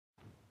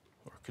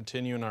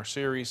Continuing our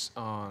series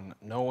on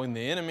knowing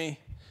the enemy.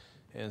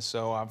 And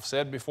so I've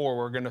said before,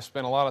 we're going to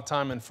spend a lot of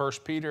time in 1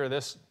 Peter.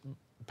 This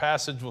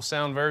passage will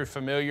sound very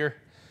familiar.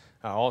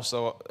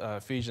 Also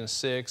Ephesians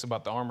 6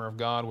 about the armor of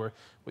God, where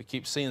we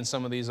keep seeing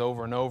some of these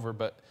over and over.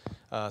 But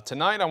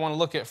tonight I want to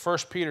look at 1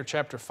 Peter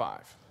chapter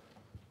 5.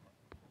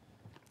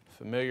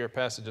 Familiar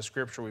passage of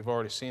Scripture. We've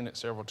already seen it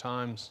several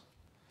times.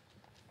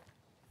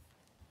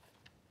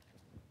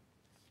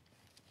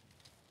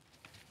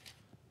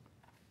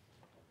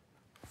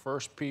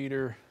 First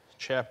Peter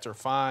chapter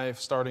 5,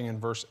 starting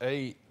in verse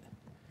 8,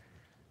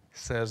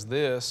 says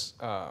this,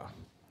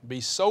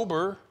 be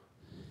sober,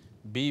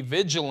 be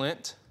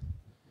vigilant,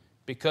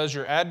 because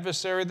your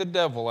adversary the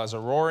devil, as a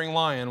roaring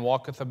lion,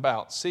 walketh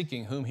about,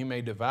 seeking whom he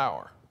may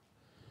devour,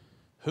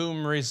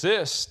 whom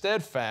resist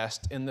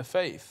steadfast in the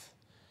faith,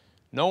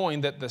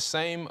 knowing that the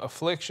same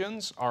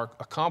afflictions are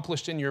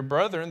accomplished in your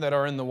brethren that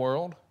are in the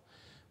world.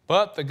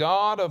 But the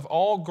God of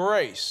all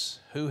grace,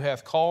 who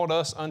hath called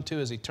us unto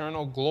his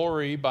eternal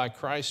glory by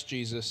Christ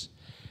Jesus,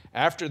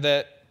 after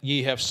that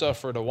ye have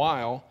suffered a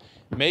while,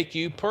 make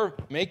you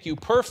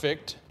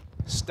perfect,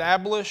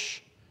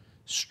 establish,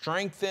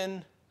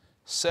 strengthen,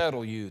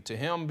 settle you. To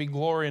him be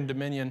glory and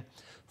dominion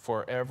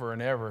forever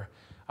and ever.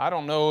 I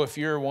don't know if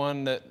you're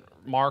one that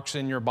marks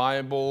in your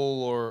Bible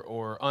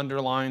or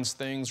underlines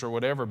things or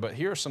whatever, but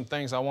here are some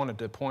things I wanted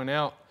to point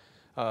out.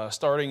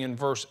 Starting in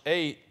verse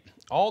 8,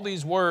 all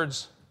these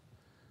words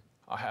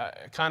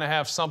kind of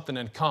have something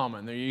in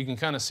common. You can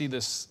kind of see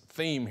this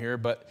theme here,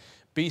 but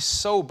be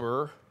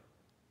sober,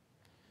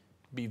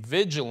 be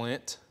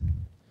vigilant.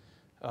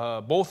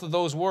 Both of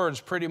those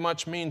words pretty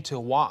much mean to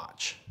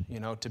watch,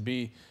 to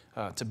be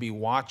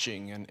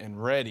watching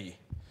and ready.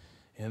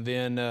 And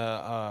then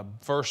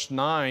verse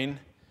 9,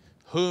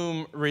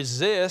 whom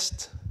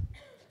resist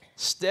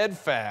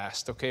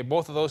steadfast. Okay,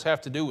 both of those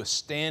have to do with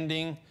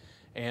standing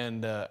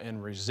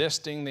and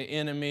resisting the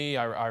enemy.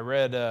 I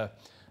read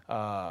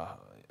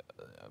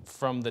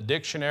from the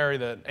dictionary,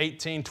 the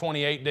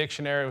 1828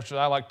 dictionary, which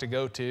I like to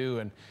go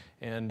to,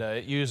 and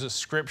it uses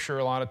Scripture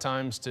a lot of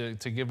times to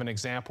give an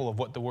example of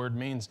what the word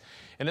means.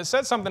 And it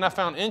said something I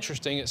found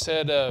interesting. It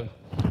said a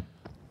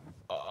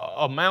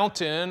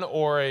mountain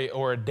or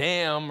a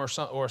dam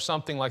or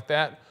something like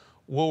that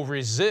will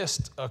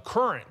resist a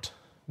current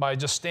by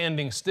just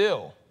standing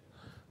still.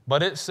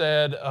 But it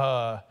said,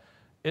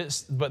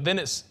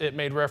 it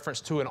made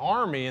reference to an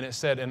army, and it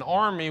said an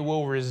army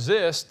will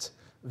resist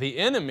the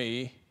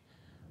enemy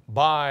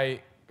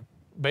by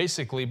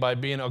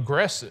being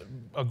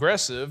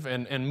aggressive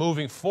and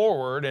moving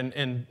forward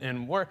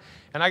and work.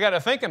 And I got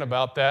to thinking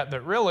about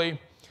that really,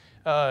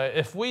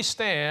 if we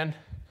stand,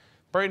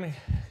 Braden,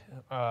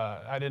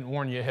 I didn't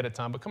warn you ahead of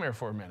time, but come here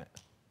for a minute.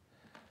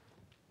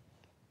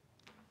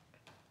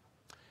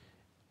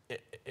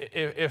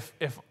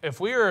 If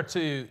we were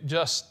to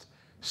just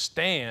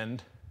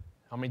stand,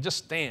 just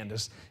stand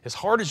as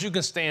hard as you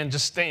can stand,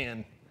 just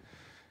stand.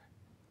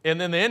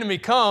 And then the enemy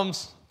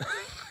comes,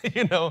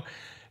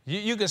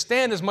 you can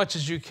stand as much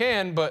as you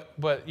can, but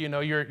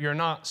you're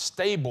not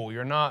stable,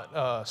 you're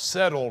not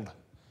settled,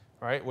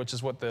 right? Which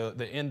is what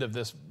the end of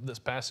this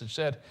passage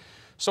said.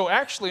 So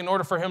actually, in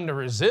order for him to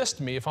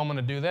resist me, if I'm going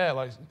to do that,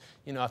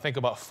 I think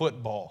about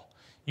football.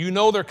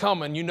 They're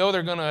coming,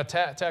 they're going to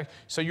attack.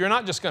 So you're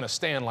not just going to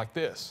stand like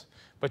this,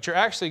 but you're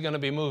actually going to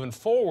be moving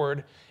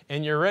forward,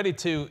 and you're ready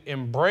to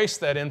embrace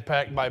that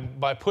impact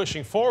by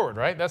pushing forward,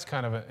 right? That's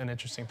kind of an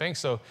interesting thing.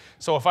 So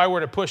if I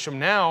were to push him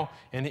now,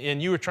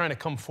 and you were trying to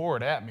come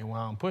forward at me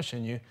while I'm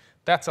pushing you,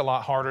 that's a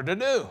lot harder to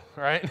do,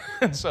 right?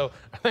 So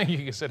I think you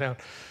can sit down.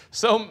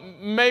 So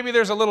maybe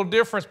there's a little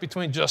difference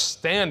between just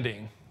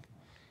standing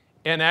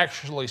and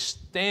actually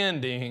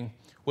standing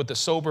with a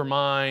sober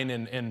mind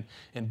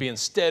and being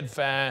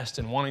steadfast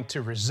and wanting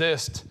to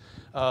resist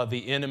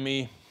the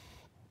enemy.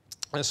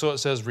 And so it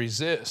says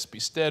resist, be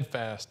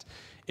steadfast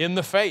in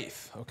the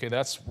faith. Okay,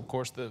 that's, of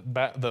course,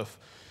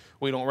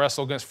 we don't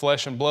wrestle against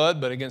flesh and blood,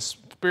 but against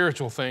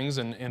spiritual things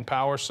and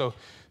power. So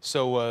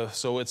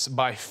it's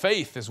by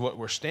faith is what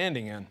we're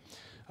standing in.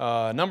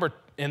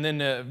 And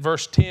then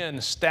verse 10,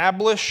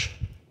 establish.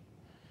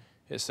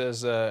 It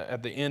says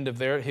at the end of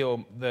there,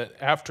 that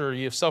after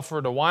you've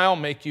suffered a while,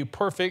 make you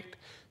perfect,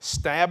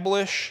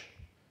 establish,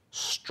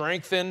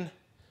 strengthen,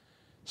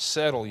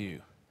 settle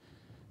you.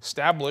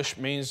 Establish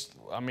means,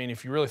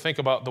 if you really think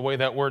about the way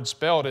that word's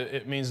spelled,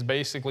 it means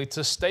basically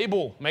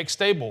to make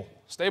stable,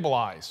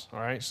 stabilize, all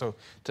right? So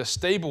to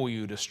stable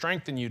you, to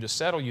strengthen you, to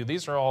settle you,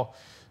 these are all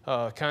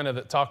kind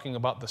of talking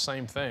about the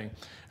same thing.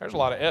 There's a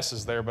lot of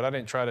S's there, but I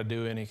didn't try to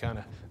do any kind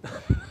of,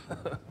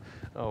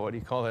 what do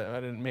you call that? I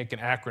didn't make an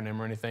acronym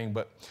or anything,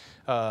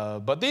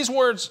 but these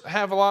words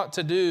have a lot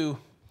to do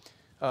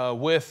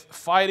with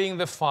fighting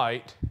the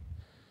fight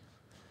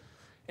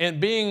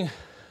and being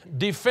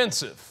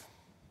defensive.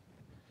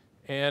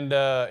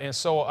 And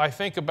so I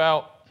think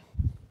about,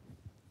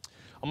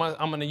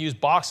 I'm going to use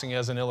boxing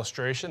as an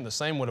illustration. The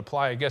same would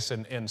apply, I guess,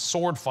 in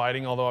sword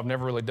fighting, although I've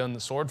never really done the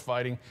sword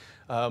fighting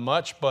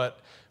much. But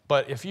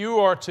if you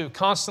are to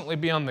constantly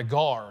be on the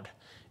guard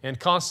and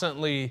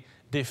constantly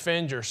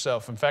defend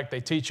yourself. In fact, they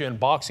teach you in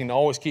boxing to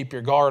always keep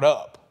your guard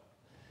up.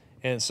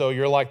 And so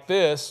you're like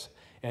this,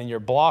 and you're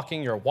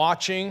blocking, you're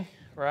watching,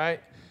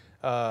 right?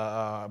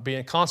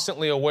 Being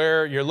constantly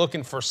aware, you're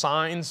looking for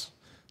signs.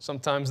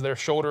 Sometimes their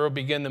shoulder will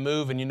begin to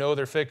move, and you know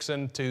they're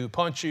fixing to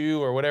punch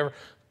you or whatever.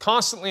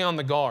 Constantly on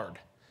the guard.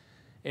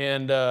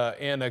 And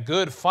a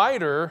good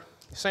fighter,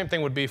 same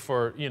thing would be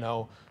for,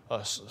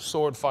 a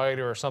sword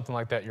fighter or something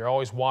like that. You're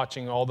always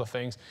watching all the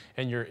things,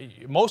 and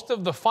most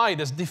of the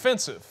fight is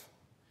defensive.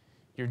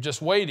 You're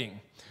just waiting,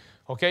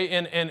 okay?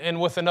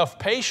 And with enough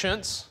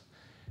patience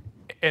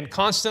and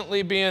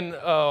constantly being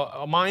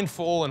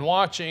mindful and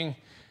watching,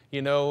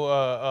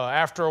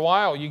 after a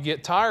while you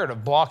get tired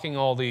of blocking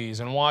all these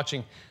and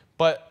watching.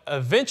 But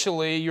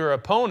eventually your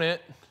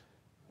opponent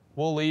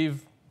will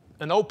leave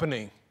an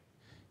opening.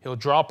 He'll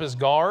drop his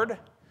guard,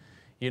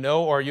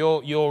 or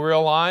you'll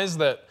realize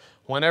that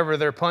whenever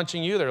they're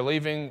punching you, they're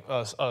leaving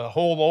a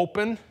hole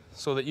open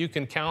so that you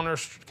can counter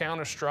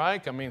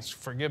strike. I mean,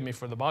 forgive me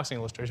for the boxing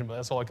illustration, but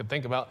that's all I could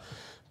think about.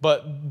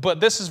 But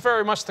this is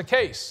very much the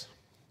case.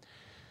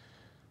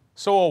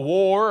 So a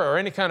war or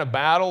any kind of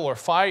battle or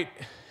fight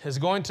is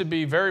going to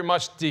be very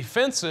much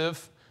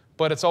defensive,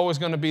 but it's always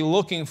going to be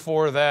looking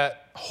for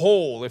that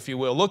hole, if you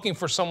will, looking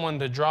for someone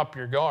to drop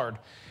your guard.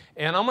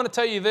 And I'm going to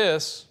tell you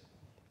this,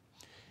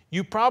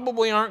 you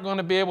probably aren't going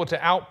to be able to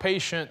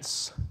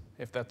outpatience,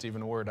 if that's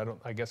even a word,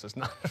 I guess it's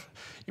not.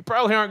 You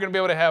probably aren't going to be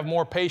able to have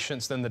more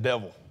patience than the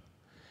devil.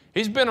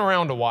 He's been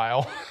around a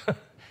while.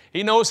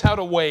 He knows how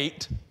to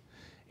wait.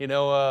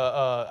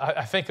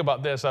 I think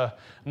about this. I'm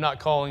not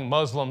calling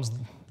Muslims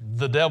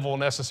the devil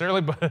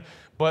necessarily,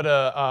 but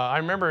I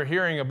remember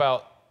hearing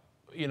about,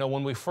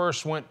 when we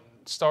first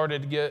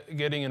started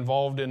getting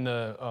involved in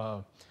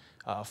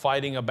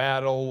fighting a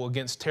battle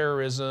against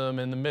terrorism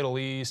in the Middle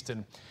East,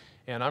 and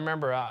I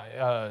remember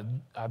I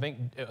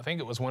think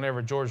it was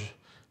whenever George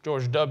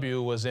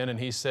W. was in, and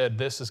he said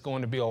this is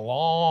going to be a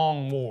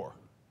long war,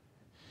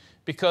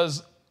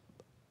 because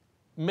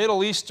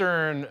Middle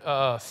Eastern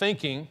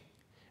thinking,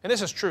 and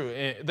this is true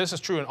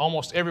in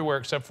almost everywhere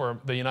except for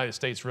the United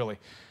States, really.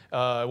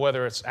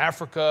 Whether it's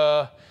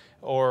Africa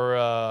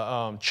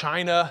or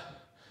China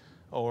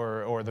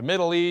or the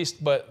Middle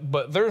East,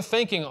 but their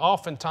thinking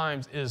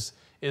oftentimes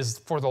is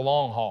for the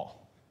long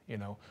haul.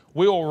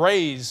 We'll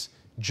raise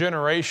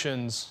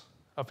generations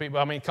of people.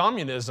 I mean,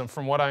 communism,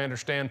 from what I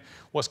understand,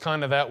 was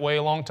kind of that way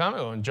a long time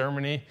ago in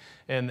Germany,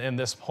 and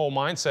this whole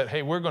mindset,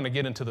 hey, we're going to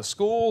get into the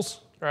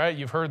schools, right?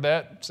 You've heard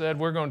that said,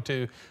 we're going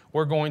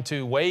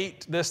to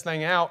wait this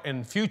thing out,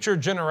 and future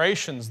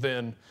generations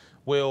then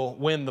will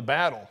win the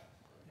battle.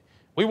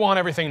 We want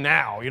everything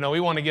now. We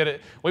want to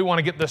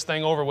get this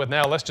thing over with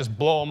now. Let's just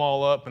blow them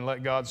all up and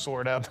let God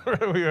sort out.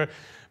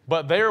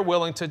 But they're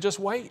willing to just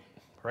wait,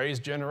 raise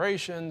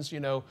generations.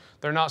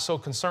 They're not so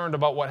concerned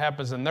about what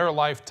happens in their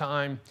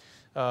lifetime,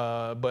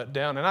 but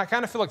down. And I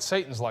kind of feel like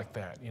Satan's like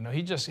that.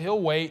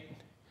 He'll wait.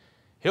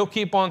 He'll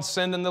keep on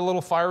sending the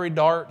little fiery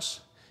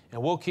darts,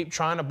 and we'll keep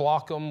trying to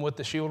block them with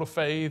the shield of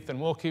faith, and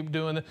we'll keep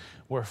doing it.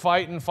 We're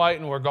fighting,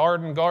 we're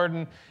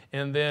guarding,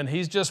 and then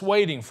he's just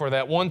waiting for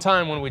that one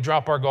time when we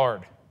drop our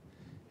guard.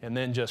 And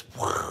then just,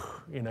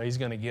 he's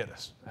going to get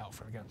us out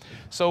for again.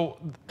 So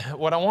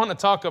what I want to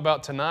talk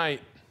about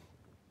tonight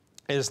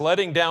is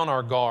letting down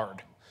our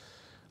guard.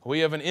 We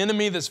have an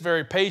enemy that's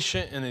very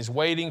patient and is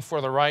waiting for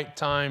the right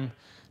time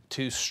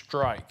to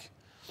strike.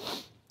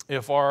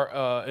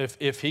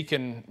 If he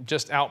can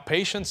just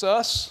outpatience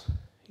us,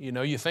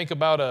 you think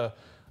about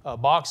a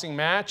boxing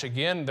match.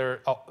 Again,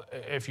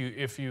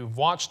 if you've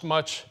watched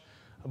much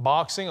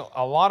boxing,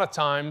 a lot of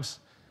times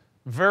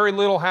very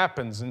little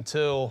happens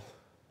until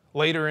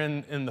later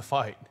in the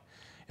fight.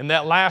 In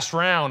that last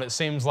round, it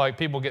seems like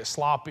people get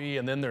sloppy,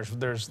 and then there's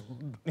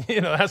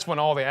that's when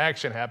all the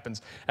action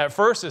happens. At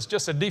first, it's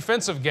just a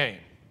defensive game.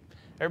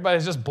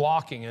 Everybody's just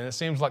blocking, and it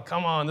seems like,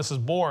 come on, this is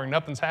boring.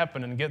 Nothing's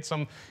happening. Get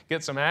some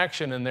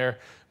action in there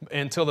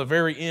until the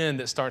very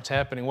end it starts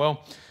happening.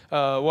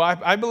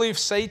 I believe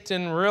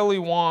Satan really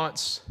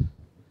wants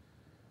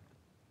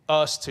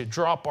us to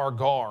drop our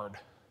guard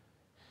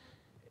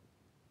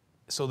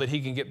so that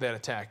he can get that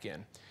attack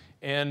in.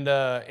 And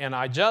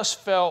I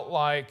just felt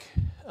like,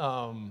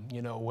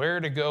 where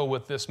to go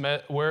with this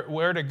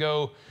where to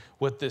go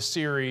with this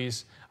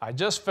series. I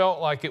just felt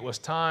like it was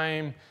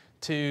time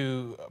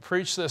to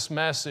preach this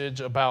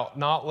message about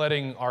not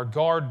letting our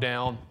guard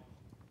down.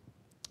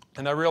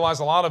 And I realize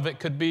a lot of it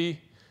could be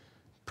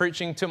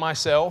preaching to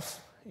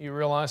myself. You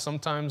realize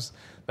sometimes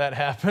that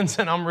happens,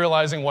 and I'm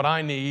realizing what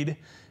I need.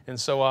 And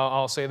so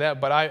I'll say that.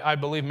 But I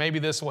believe maybe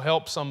this will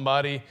help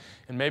somebody,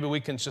 and maybe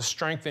we can just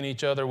strengthen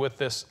each other with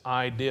this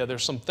idea.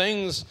 There's some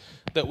things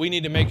that we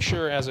need to make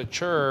sure as a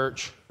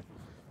church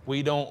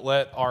we don't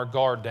let our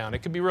guard down. It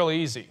could be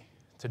really easy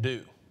to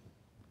do.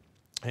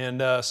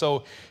 And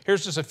so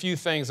here's just a few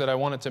things that I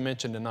wanted to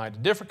mention tonight. A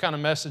different kind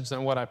of message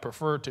than what I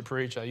prefer to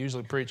preach. I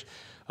usually preach.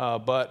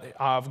 But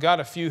I've got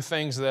a few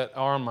things that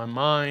are on my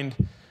mind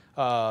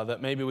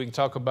that maybe we can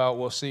talk about.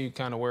 We'll see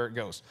kind of where it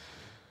goes.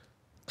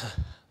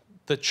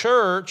 The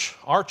church,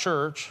 our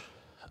church,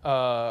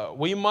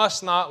 we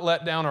must not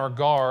let down our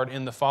guard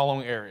in the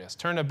following areas.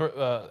 Turn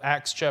to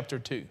Acts chapter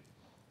 2.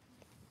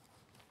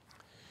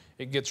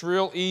 It gets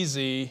real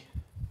easy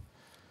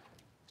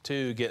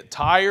to get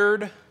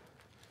tired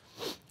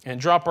and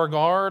drop our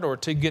guard, or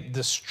to get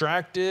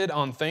distracted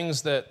on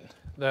things that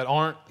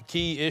aren't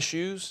key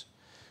issues,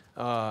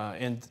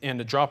 and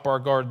to drop our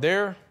guard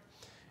there.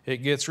 It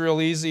gets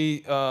real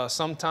easy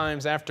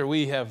sometimes after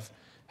we have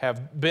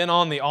been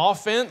on the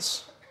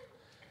offense.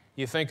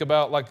 You think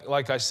about,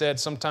 like I said,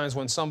 sometimes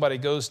when somebody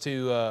goes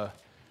to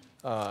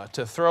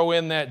throw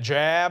in that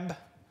jab,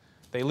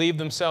 they leave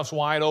themselves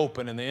wide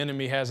open, and the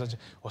enemy has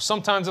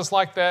sometimes it's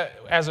like that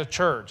as a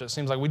church. It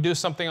seems like we do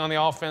something on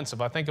the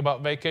offensive. I think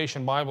about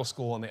Vacation Bible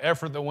School and the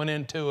effort that went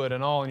into it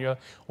and all, and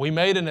we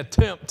made an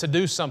attempt to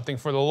do something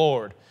for the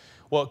Lord.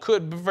 Well, it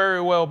could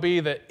very well be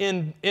that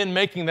in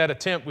making that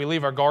attempt, we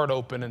leave our guard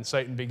open and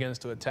Satan begins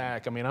to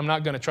attack. I mean, I'm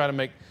not going to try to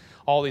make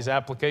all these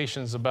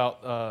applications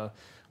about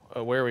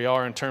where we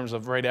are in terms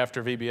of right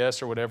after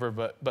VBS or whatever,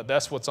 but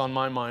that's what's on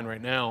my mind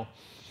right now.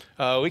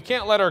 We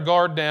can't let our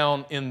guard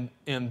down in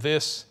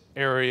this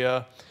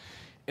area,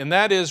 and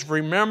that is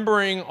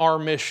remembering our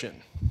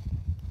mission.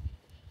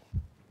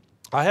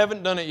 I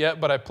haven't done it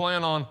yet, but I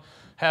plan on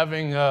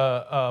having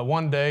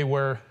one day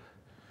where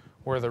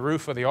the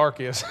roof of the ark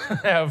is,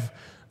 have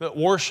the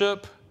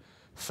worship,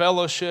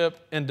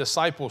 fellowship, and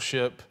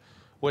discipleship,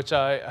 which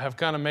I have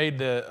kind of made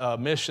the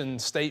mission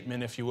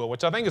statement, if you will,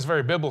 which I think is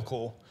very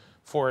biblical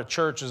for a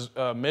church's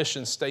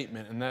mission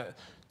statement, and that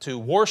to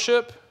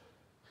worship.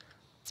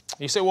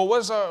 You say, well,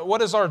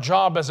 what is our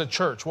job as a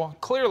church? Well,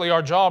 clearly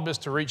our job is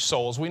to reach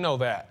souls. We know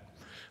that.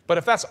 But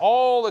if that's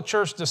all the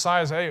church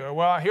decides, hey,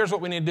 well, here's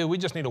what we need to do. We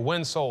just need to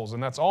win souls,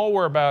 and that's all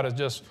we're about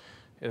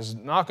is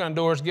knocking on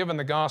doors, giving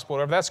the gospel,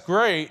 whatever. That's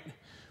great,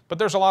 but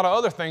there's a lot of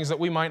other things that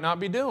we might not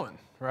be doing,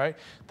 right?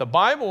 The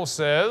Bible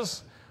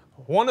says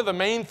one of the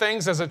main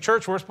things as a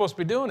church we're supposed to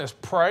be doing is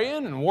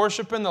praying and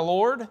worshiping the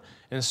Lord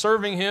and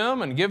serving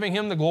Him and giving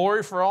Him the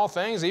glory for all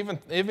things, even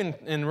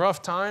in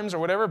rough times or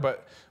whatever,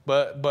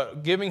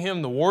 but giving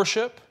Him the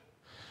worship.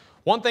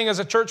 One thing as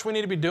a church we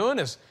need to be doing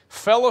is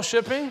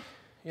fellowshipping.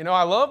 You know,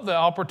 I love the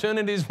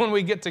opportunities when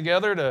we get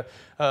together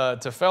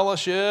to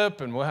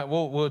fellowship, and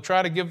we'll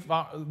try to give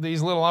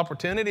these little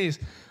opportunities.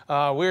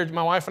 My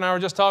wife and I were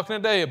just talking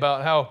today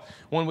about how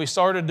when we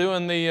started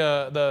doing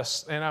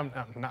and I'm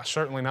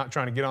certainly not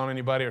trying to get on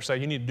anybody or say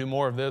you need to do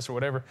more of this or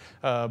whatever,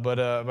 but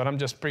I'm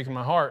just speaking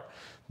my heart.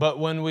 But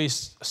when we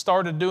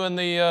started doing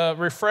the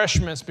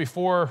refreshments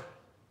before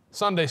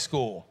Sunday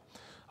school,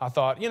 I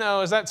thought,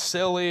 is that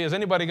silly? Is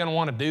anybody going to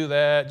want to do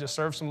that? Just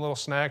serve some little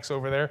snacks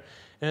over there.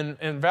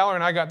 And Valerie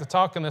and I got to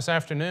talking this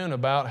afternoon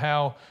about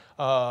how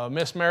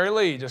Miss Mary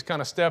Lee just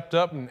kind of stepped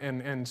up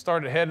and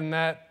started heading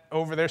that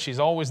over there. She's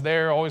always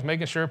there, always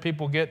making sure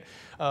people get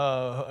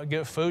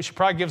food. She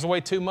probably gives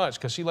away too much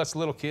because she lets the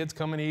little kids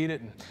come and eat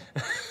it.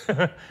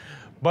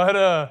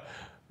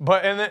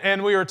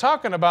 And we were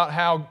talking about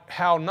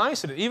how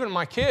nice it is. Even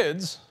my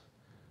kids,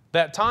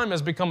 that time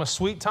has become a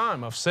sweet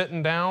time of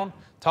sitting down,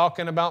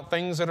 talking about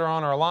things that are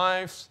on our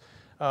lives.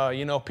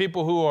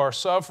 People who are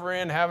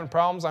suffering, having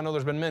problems. I know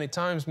there's been many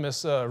times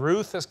Miss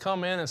Ruth has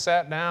come in and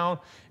sat down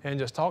and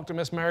just talked to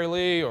Miss Mary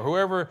Lee or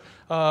whoever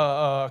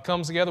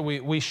comes together.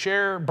 We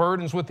share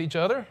burdens with each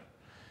other.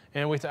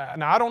 And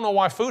now I don't know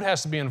why food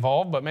has to be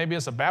involved, but maybe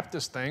it's a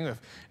Baptist thing.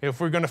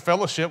 If we're going to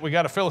fellowship, we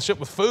got to fellowship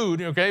with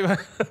food, okay?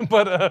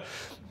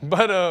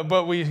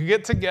 but we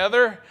get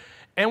together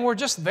and we're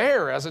just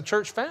there as a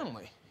church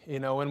family,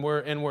 and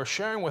we're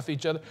sharing with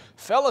each other.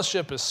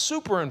 Fellowship is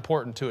super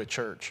important to a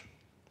church.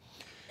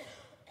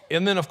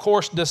 And then, of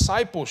course,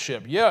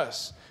 discipleship.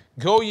 Yes,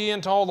 go ye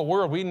into all the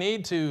world. We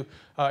need to,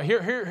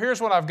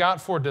 here's what I've got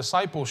for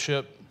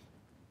discipleship.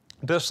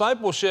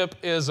 Discipleship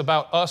is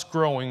about us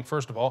growing,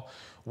 first of all.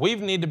 We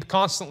need to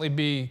constantly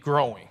be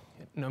growing.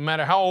 No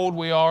matter how old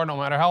we are, no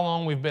matter how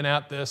long we've been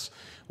at this,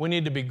 we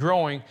need to be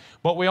growing.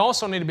 But we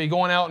also need to be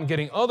going out and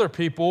getting other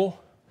people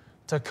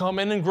to come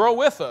in and grow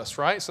with us,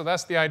 right? So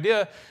that's the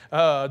idea.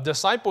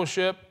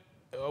 Discipleship,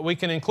 we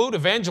can include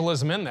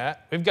evangelism in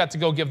that. We've got to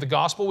go give the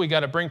gospel. We've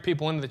got to bring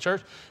people into the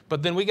church.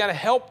 But then we got to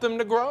help them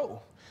to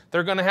grow.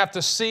 They're going to have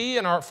to see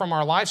from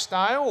our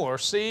lifestyle, or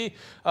see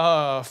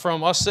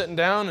from us sitting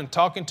down and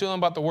talking to them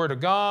about the Word of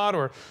God,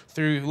 or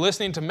through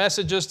listening to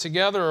messages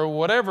together or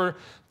whatever,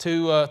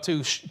 to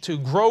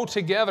grow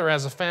together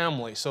as a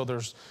family. So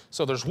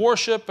there's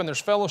worship and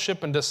there's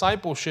fellowship and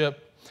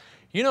discipleship.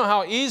 You know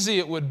how easy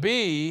it would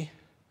be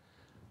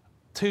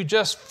to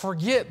just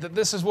forget that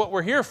this is what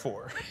we're here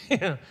for.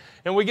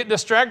 And we get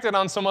distracted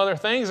on some other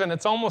things, and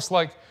it's almost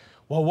like,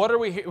 well, what are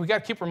we here? We got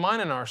to keep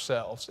reminding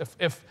ourselves.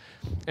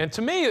 And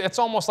to me, it's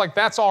almost like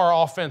that's our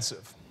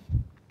offensive.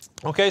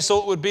 Okay, so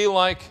it would be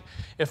like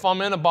if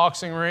I'm in a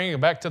boxing ring,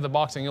 back to the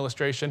boxing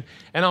illustration,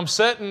 and I'm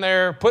sitting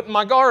there putting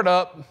my guard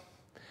up,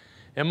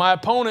 and my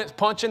opponent's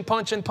punching,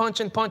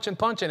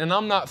 and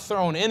I'm not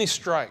throwing any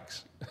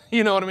strikes.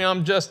 You know what I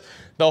mean? The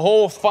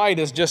whole fight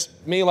is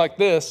just me like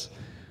this.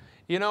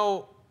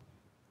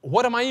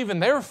 What am I even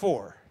there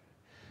for?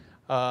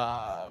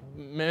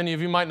 Many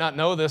of you might not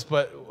know this,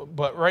 but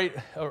right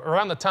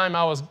around the time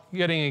I was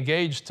getting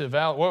engaged to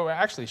Val, well,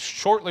 actually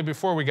shortly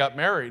before we got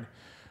married,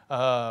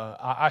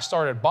 I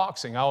started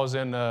boxing. I was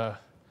in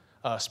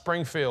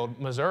Springfield,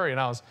 Missouri, and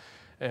I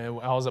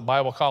was at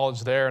Bible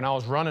college there, and I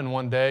was running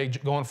one day,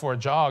 going for a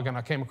jog, and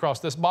I came across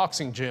this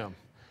boxing gym.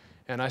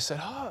 And I said,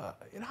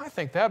 I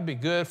think that'd be a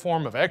good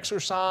form of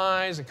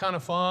exercise and kind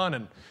of fun.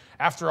 And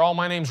after all,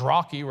 my name's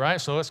Rocky,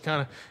 right? So it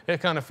kind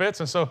of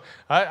fits. And so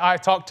I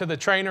talked to the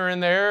trainer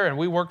in there, and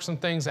we worked some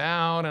things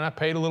out, and I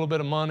paid a little bit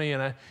of money,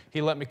 and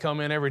he let me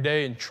come in every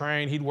day and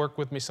train. He'd work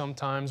with me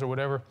sometimes or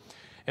whatever.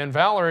 And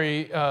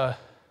Valerie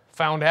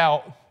found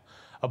out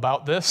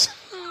about this.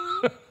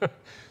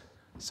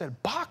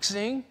 Said,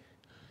 boxing?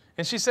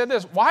 And she said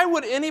this, why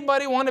would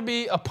anybody want to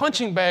be a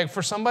punching bag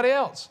for somebody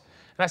else?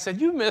 And I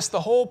said, you missed the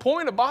whole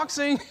point of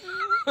boxing.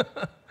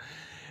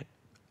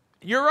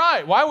 You're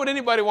right. Why would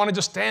anybody want to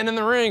just stand in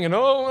the ring and,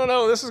 oh,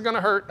 no, this is going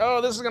to hurt.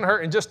 Oh, this is going to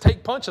hurt, and just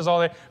take punches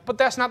all day? But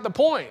that's not the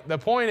point. The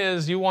point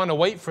is you want to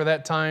wait for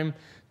that time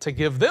to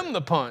give them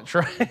the punch,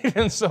 right?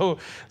 And so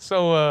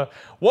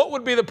what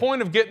would be the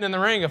point of getting in the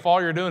ring if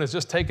all you're doing is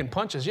just taking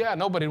punches? Yeah,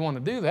 nobody would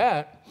want to do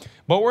that.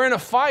 But we're in a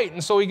fight,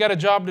 and so we got a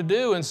job to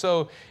do. And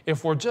so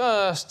if we're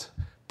just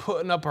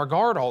putting up our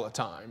guard all the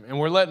time and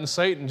we're letting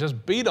Satan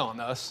just beat on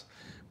us,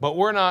 but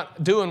we're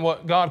not doing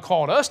what God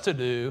called us to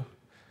do,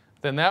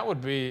 then that would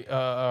be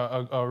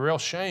a real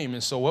shame.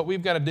 And so what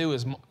we've got to do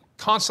is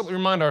constantly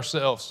remind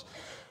ourselves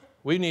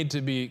we need to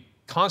be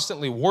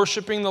constantly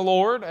worshiping the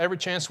Lord every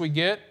chance we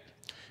get.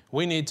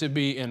 We need to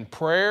be in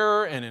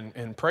prayer and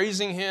in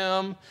praising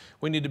Him.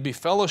 We need to be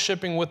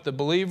fellowshipping with the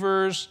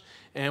believers,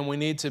 and we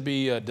need to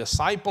be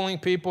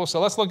discipling people. So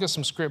let's look at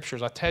some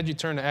scriptures. I had you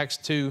turn to Acts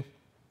 2.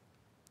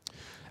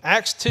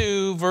 Acts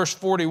 2, verse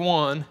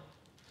 41.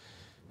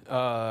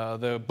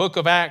 The book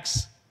of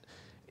Acts,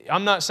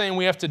 I'm not saying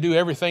we have to do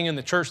everything in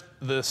the church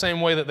the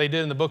same way that they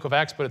did in the book of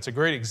Acts, but it's a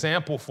great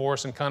example for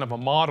us and kind of a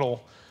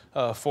model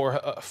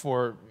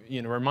for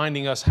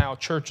reminding us how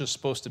church is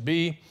supposed to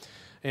be.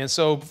 And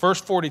so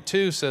verse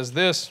 42 says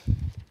this.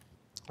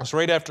 It's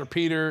right after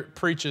Peter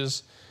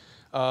preaches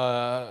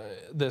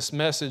this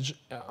message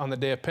on the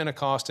day of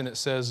Pentecost, and it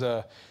says,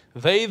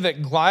 they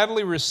that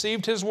gladly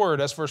received his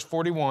word, that's verse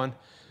 41,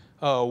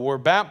 were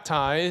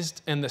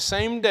baptized, and the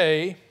same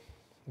day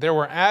there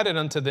were added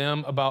unto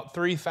them about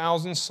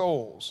 3,000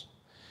 souls.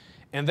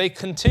 And they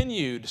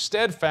continued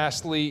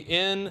steadfastly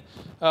in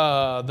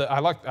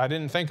I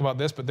didn't think about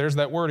this, but there's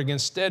that word again,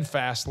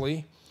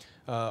 steadfastly,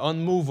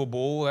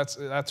 unmovable.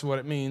 That's what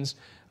it means,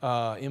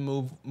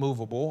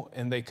 immovable.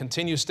 And they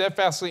continued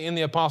steadfastly in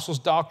the apostles'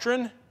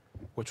 doctrine,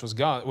 which is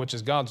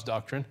God's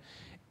doctrine,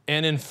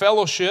 and in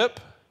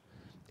fellowship,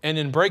 and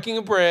in breaking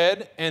of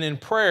bread, and in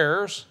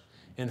prayers.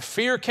 And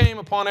fear came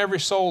upon every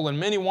soul, and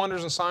many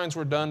wonders and signs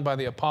were done by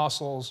the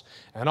apostles.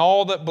 And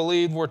all that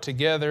believed were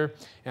together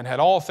and had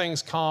all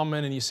things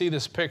common. And you see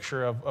this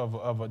picture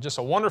of just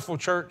a wonderful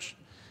church,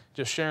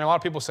 just sharing. A lot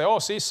of people say, oh,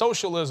 see,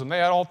 socialism, they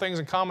had all things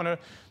in common.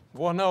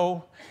 Well,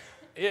 no,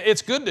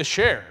 it's good to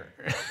share.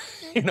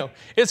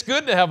 It's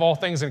good to have all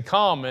things in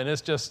common.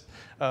 It's just,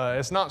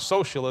 it's not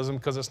socialism,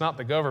 because it's not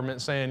the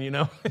government saying,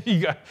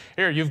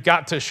 you've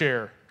got to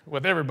share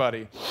with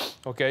everybody.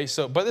 Okay,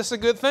 but this is a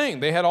good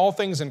thing. They had all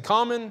things in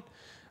common.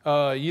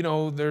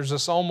 There's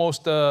this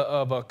almost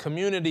of a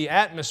community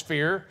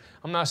atmosphere.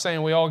 I'm not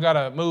saying we all got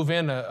to move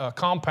in a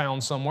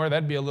compound somewhere.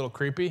 That'd be a little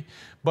creepy.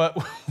 But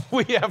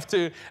we have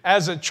to,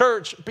 as a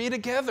church, be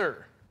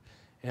together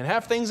and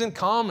have things in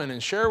common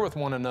and share with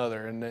one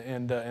another.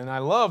 And I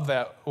love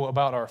that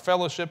about our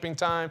fellowshipping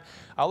time.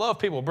 I love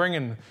people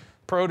bringing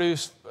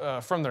produce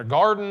from their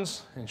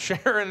gardens and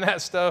sharing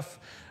that stuff.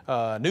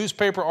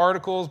 Newspaper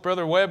articles.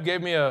 Brother Webb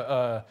gave me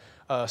a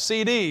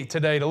CD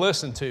today to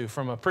listen to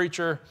from a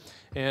preacher,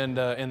 and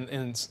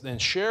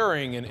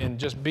sharing and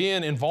just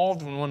being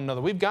involved in one another.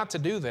 We've got to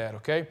do that,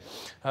 okay?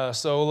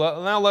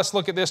 So now let's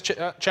look at this,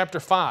 chapter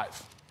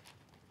 5.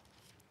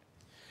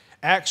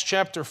 Acts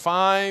chapter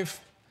 5,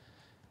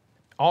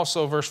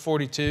 also verse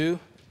 42,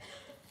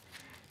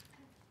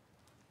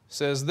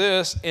 says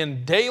this,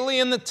 and daily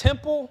in the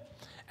temple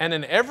and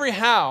in every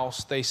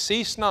house they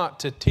cease not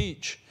to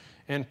teach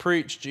and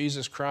preach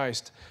Jesus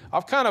Christ.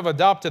 I've kind of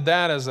adopted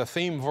that as a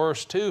theme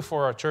verse too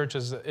for our church.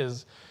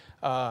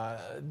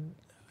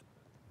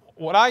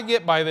 What I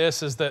get by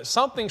this is that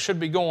something should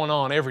be going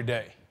on every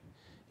day.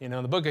 In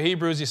the book of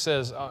Hebrews, he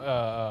says,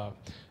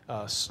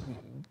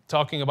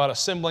 talking about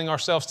assembling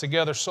ourselves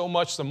together so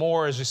much the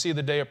more as you see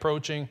the day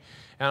approaching.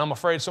 And I'm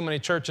afraid so many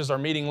churches are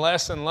meeting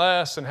less and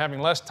less and having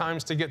less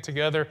times to get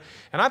together.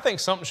 And I think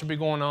something should be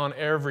going on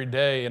every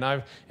day. And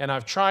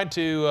I've tried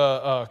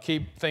to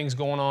keep things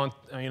going on.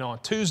 On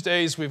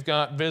Tuesdays we've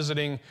got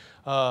visiting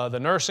the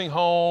nursing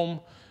home.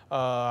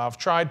 I've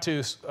tried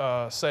to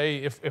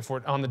say if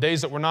we're on the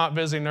days that we're not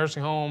visiting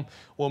nursing home,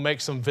 we'll make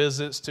some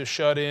visits to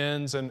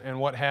shut-ins and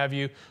what have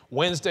you.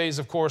 Wednesdays,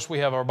 of course, we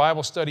have our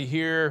Bible study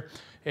here.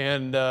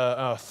 And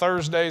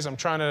Thursdays, I'm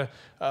trying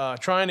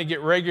to get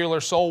regular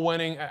soul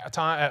winning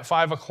at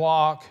 5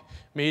 o'clock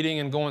meeting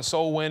and going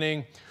soul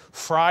winning.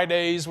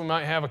 Fridays, we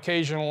might have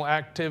occasional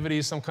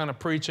activities, some kind of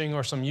preaching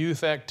or some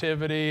youth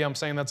activity. I'm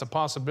saying that's a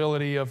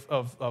possibility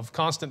of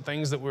constant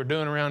things that we're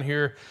doing around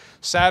here.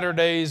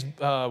 Saturdays,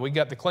 we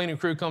got the cleaning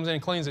crew comes in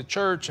and cleans the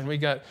church, and we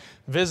got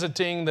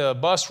visiting the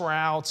bus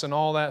routes and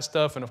all that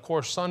stuff. And of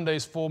course,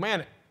 Sunday's full.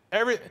 Man,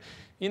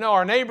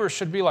 our neighbors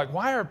should be like,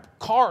 why are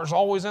cars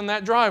always in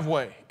that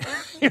driveway?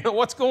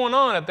 What's going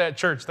on at that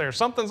church there?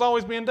 Something's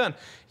always being done.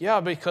 Yeah,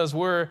 because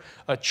we're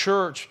a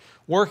church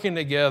working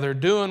together,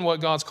 doing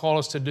what God's called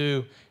us to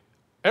do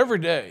every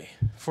day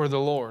for the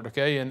Lord,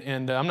 okay?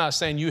 And I'm not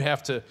saying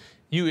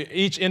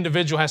each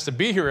individual has to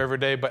be here every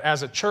day, but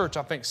as a church,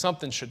 I think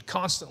something should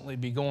constantly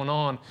be going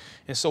on.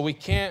 And so we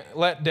can't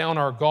let down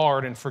our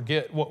guard and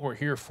forget what we're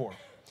here for.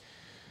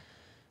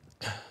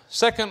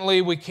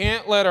 Secondly, we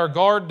can't let our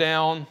guard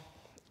down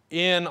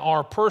in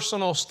our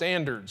personal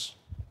standards.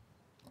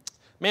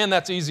 Man,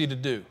 that's easy to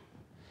do.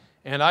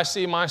 And I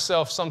see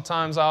myself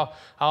sometimes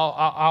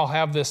I'll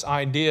have this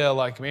idea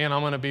like, man, I'm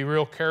going to be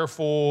real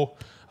careful.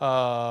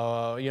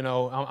 I'm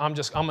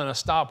going to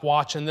stop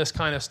watching this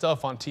kind of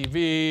stuff on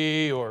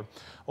TV or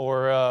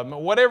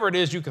whatever it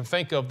is you can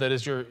think of that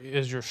is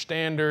your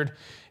standard.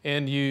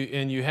 And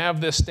you have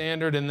this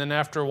standard, and then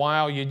after a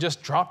while you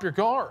just drop your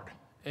guard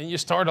and you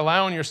start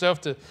allowing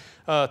yourself to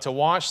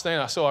watch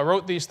things. So I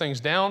wrote these things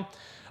down.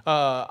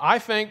 I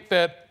think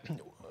that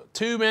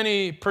too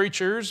many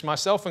preachers,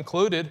 myself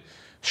included,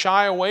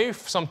 shy away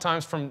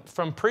sometimes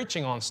from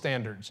preaching on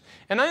standards.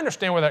 And I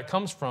understand where that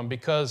comes from,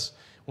 because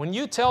when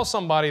you tell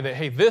somebody that,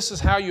 hey, this is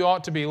how you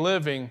ought to be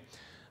living,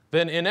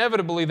 then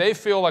inevitably they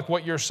feel like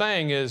what you're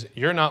saying is,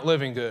 you're not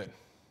living good.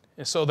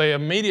 And so they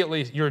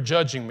immediately, you're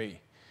judging me.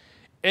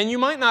 And you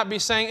might not be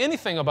saying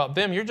anything about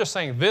them. You're just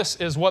saying, this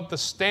is what the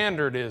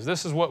standard is.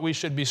 This is what we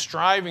should be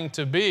striving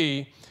to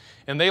be.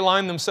 And they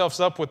line themselves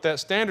up with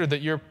that standard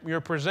that you're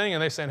presenting,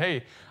 and they're saying,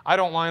 hey, I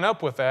don't line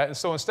up with that. And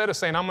so instead of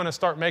saying, I'm going to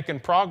start making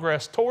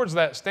progress towards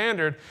that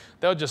standard,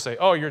 they'll just say,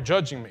 oh, you're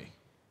judging me.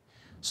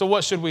 So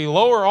what, should we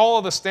lower all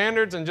of the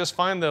standards and just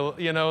find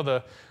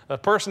the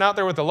person out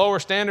there with the lower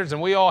standards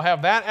and we all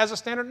have that as a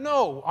standard?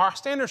 No, our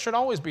standards should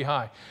always be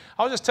high.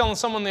 I was just telling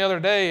someone the other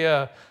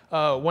day,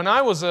 when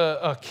I was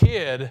a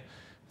kid,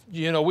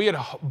 we had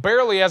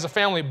barely as a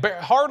family,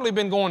 hardly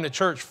been going to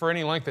church for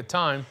any length of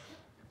time.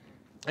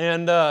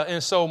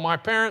 And so my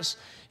parents,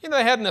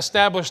 they hadn't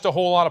established a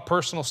whole lot of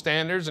personal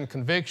standards and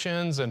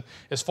convictions, and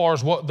as far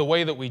as the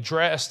way that we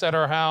dressed at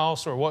our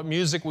house, or what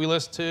music we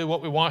listened to,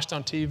 what we watched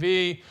on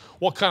TV,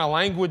 what kind of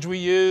language we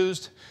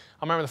used.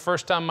 I remember the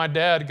first time my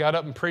dad got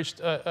up and preached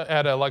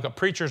at a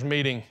preacher's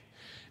meeting,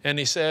 and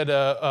he said,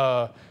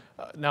 now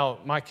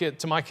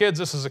to my kids,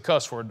 this is a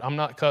cuss word. I'm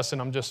not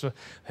cussing.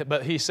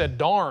 But he said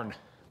darn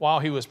while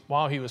he was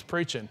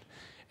preaching,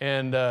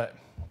 and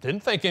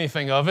didn't think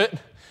anything of it.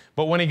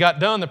 But when he got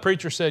done, the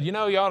preacher said, you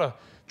ought to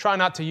try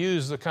not to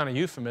use the kind of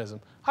euphemism.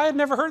 I had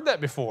never heard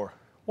that before.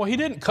 Well, he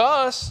didn't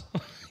cuss.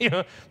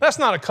 That's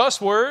not a cuss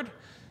word.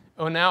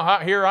 Well, now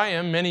here I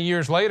am many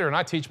years later, and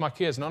I teach my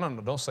kids, no,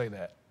 don't say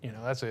that.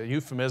 That's a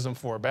euphemism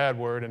for a bad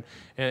word.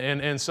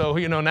 And so,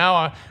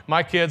 now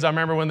my kids, I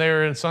remember when they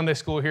were in Sunday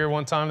school here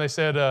one time, they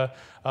said,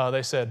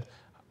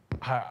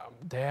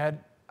 Dad,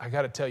 I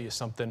got to tell you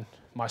something.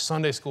 My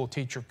Sunday school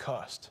teacher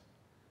cussed.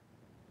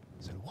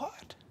 I said,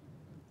 what?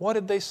 What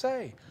did they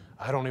say?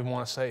 I don't even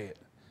want to say it.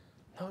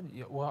 No,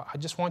 well, I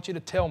just want you to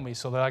tell me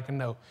so that I can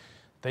know.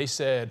 They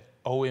said,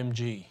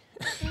 OMG.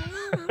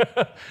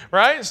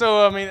 Right?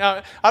 So,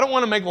 I don't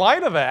want to make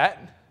light of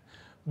that,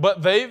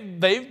 but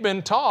they've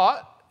been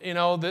taught,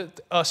 that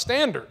a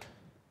standard.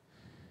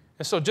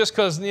 And so just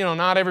because,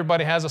 not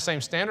everybody has the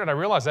same standard, I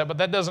realize that, but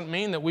that doesn't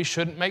mean that we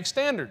shouldn't make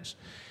standards.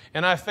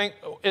 And I think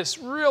it's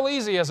real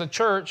easy as a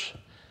church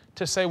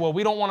to say, well,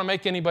 we don't want to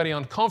make anybody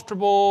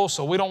uncomfortable,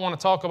 so we don't want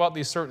to talk about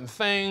these certain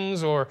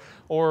things, or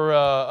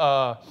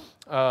I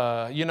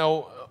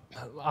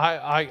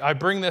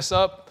bring this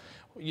up.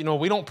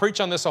 We don't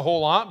preach on this a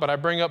whole lot, but I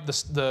bring up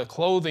the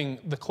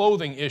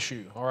clothing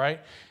issue. All right,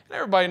 and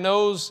everybody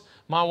knows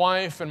my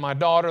wife and my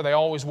daughter. They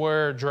always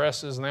wear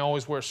dresses and they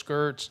always wear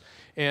skirts,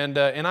 and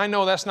I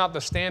know that's not the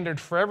standard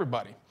for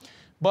everybody.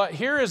 But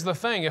here is the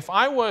thing: if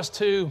I was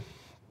to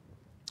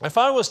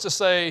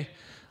say,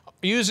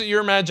 use your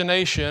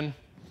imagination.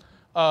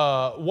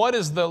 What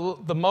is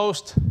the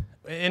most,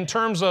 in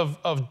terms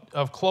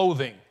of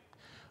clothing,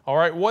 all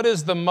right, what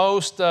is the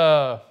most,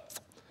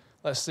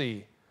 let's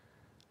see,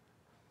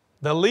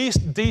 the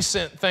least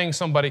decent thing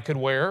somebody could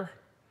wear,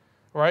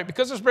 right?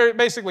 Because there's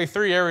basically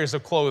three areas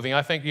of clothing.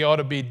 I think you ought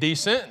to be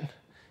decent,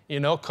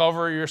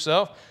 cover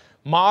yourself.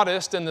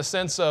 Modest in the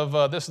sense of,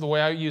 this is the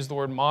way I use the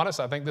word modest.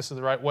 I think this is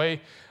the right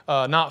way.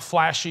 Not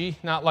flashy,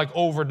 not like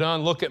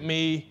overdone, look at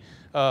me.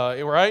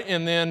 Right?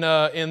 And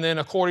then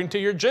according to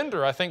your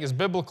gender, I think is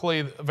biblically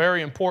a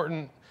very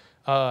important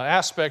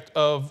aspect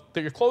of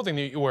your clothing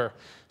that you wear.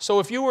 So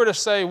if you were to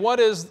say, what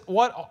is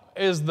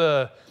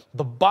the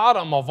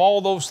bottom of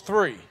all those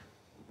three?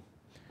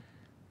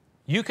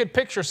 You could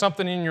picture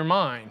something in your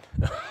mind,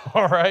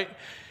 all right?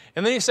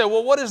 And then you say,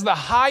 well, what is the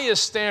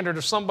highest standard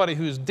of somebody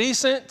who's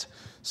decent,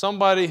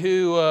 somebody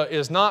who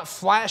is not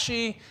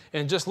flashy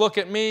and just look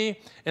at me.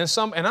 And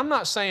I'm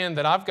not saying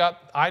that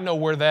I know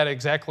where that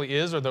exactly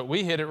is or that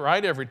we hit it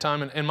right every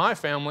time in my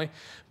family,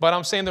 but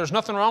I'm saying there's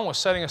nothing wrong with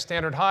setting a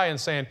standard high and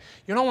saying,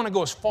 you know, I want to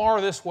go as far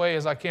this way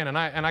as I can. And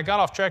I got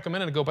off track a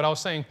minute ago, but I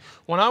was saying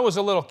when I was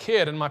a little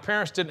kid and my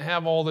parents didn't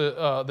have all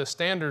the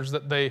standards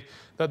that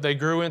they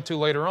grew into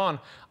later on,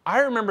 I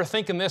remember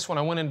thinking this when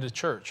I went into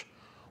church.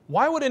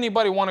 Why would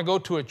anybody want to go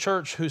to a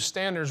church whose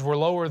standards were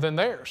lower than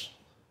theirs?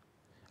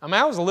 I mean,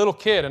 I was a little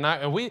kid,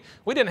 and we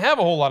didn't have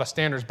a whole lot of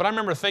standards, but I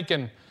remember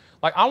thinking,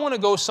 like, I want to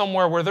go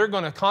somewhere where they're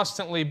going to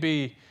constantly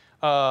be,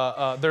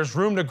 there's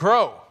room to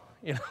grow.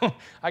 You know,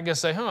 I can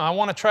say, I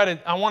want to try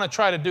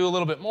to do a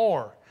little bit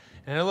more,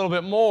 and a little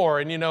bit more,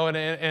 and you know,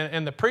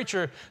 and the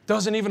preacher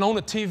doesn't even own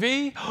a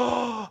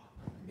TV.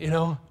 You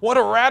know, what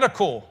a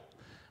radical.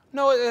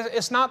 No,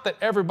 it's not that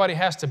everybody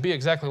has to be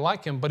exactly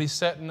like him, but he's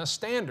setting a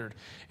standard.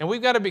 And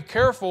we've got to be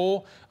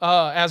careful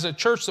as a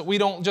church that we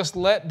don't just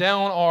let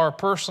down our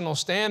personal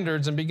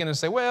standards and begin to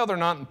say, well, they're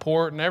not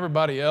important.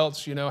 Everybody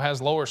else, you know,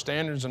 has lower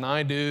standards than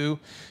I do.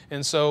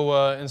 And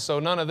so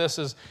none of this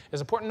is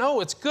important.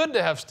 No, it's good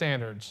to have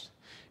standards.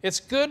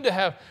 It's good to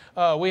have,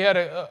 we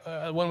had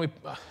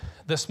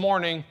this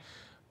morning,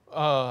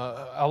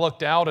 I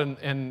looked out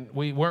and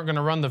we weren't going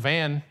to run the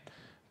van,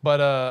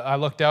 but I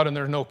looked out and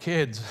there's no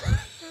kids.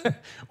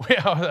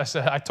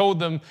 I told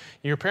them,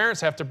 your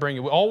parents have to bring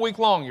you all week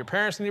long. Your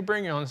parents need to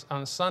bring you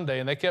on Sunday.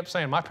 And they kept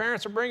saying, my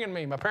parents are bringing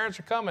me. My parents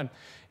are coming.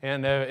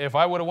 And if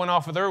I would have went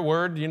off of their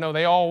word, you know,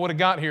 they all would have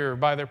got here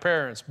by their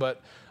parents.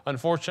 But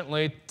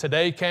unfortunately,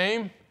 today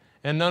came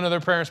and none of their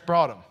parents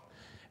brought them.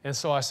 And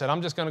so I said,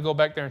 I'm just going to go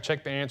back there and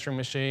check the answering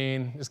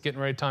machine. It's getting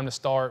ready, time to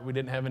start. We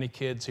didn't have any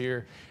kids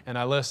here. And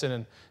I listened,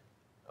 and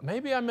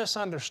maybe I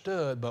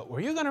misunderstood, but were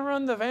you going to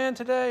run the van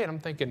today? And I'm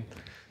thinking,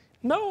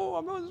 no,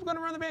 I'm going to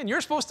run the van.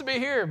 You're supposed to be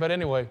here. But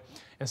anyway,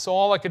 and so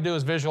all I could do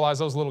is visualize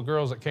those little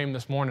girls that came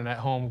this morning at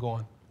home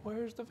going,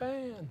 where's the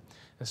van?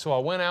 And so I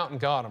went out and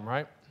got them,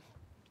 right?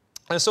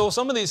 And so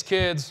some of these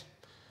kids,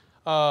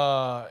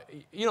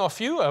 you know, a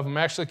few of them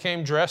actually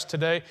came dressed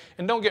today.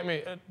 And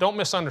don't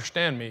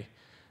misunderstand me.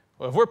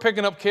 If we're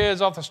picking up kids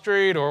off the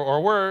street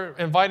or we're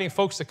inviting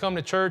folks to come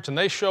to church and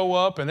they show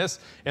up and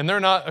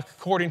they're not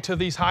according to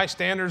these high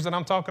standards that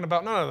I'm talking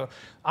about, no.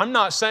 I'm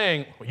not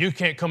saying, well, you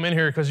can't come in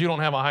here because you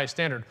don't have a high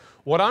standard.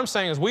 What I'm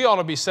saying is we ought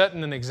to be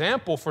setting an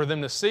example for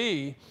them to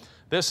see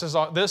this is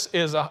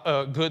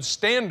a good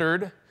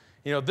standard.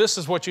 You know, this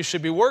is what you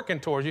should be working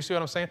towards. You see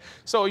what I'm saying?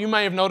 So you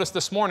may have noticed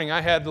this morning I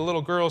had the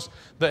little girls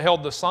that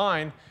held the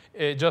sign.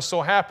 It just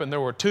so happened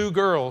there were 2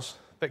 girls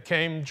that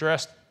came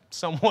dressed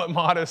somewhat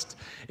modest,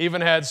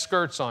 even had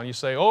skirts on. You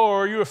say, oh,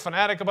 are you a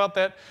fanatic about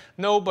that?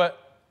 No,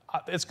 but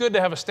it's good to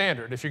have a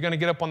standard. If you're going to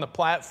get up on the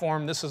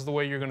platform, this is the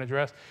way you're going to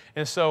dress.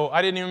 And so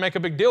I didn't even make a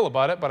big deal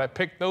about it, but I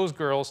picked those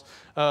girls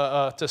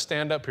to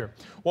stand up here.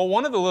 Well,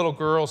 one of the little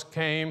girls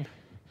came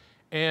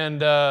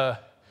and, I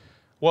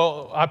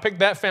picked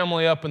that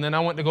family up, and then I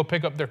went to go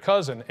pick up their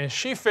cousin. And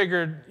she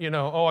figured, you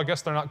know, oh, I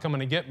guess they're not coming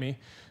to get me.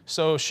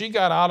 So she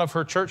got out of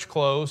her church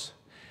clothes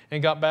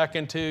and got back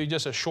into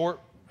just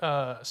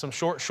some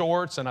short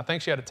shorts, and I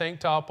think she had a tank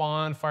top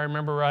on, if I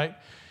remember right.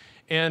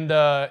 And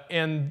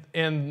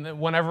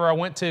whenever I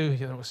went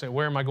to, say,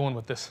 where am I going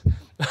with this?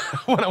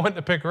 When I went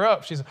to pick her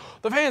up, she said,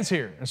 the van's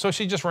here. And so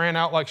she just ran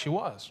out like she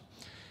was.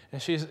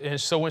 And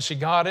so when she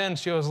got in,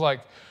 she was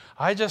like,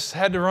 I just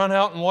had to run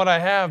out in what I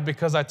have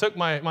because I took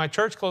my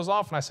church clothes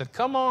off. And I said,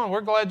 come on,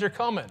 we're glad you're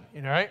coming,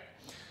 you know, right?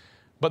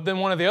 But then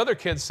one of the other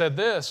kids said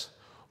this,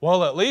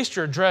 well, at least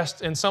you're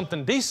dressed in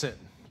something decent.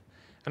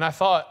 And I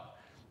thought,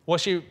 well,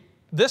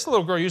 this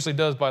little girl usually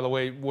does, by the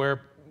way,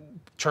 wear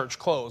church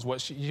clothes.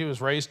 She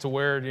was raised to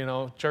wear, you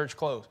know, church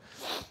clothes.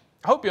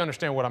 I hope you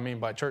understand what I mean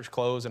by church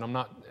clothes, and I'm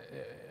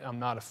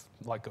not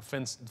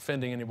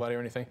offending anybody or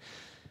anything.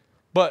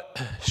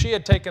 But she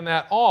had taken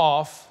that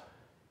off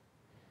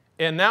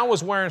and now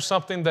was wearing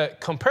something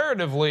that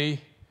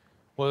comparatively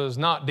was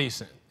not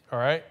decent, all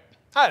right?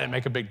 I didn't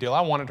make a big deal.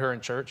 I wanted her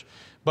in church.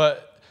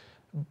 But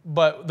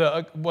what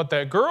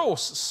that girl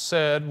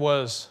said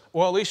was,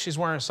 well, at least she's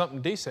wearing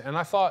something decent. And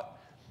I thought,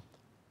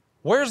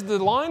 where's the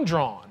line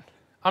drawn?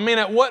 I mean,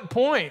 at what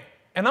point?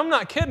 And I'm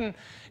not kidding.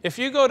 If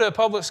you go to a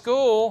public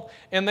school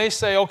and they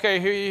say, okay,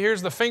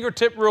 here's the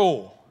fingertip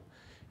rule.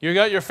 You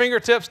got your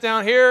fingertips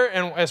down here,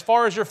 and as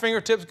far as your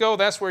fingertips go,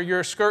 that's where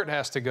your skirt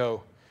has to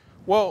go.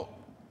 Well,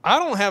 I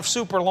don't have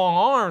super long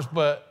arms,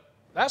 but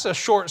that's a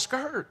short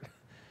skirt.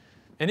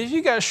 And if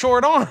you got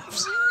short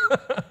arms,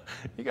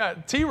 you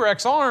got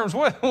T-Rex arms,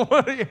 what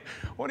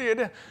do you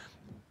do?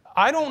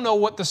 I don't know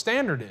what the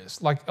standard is.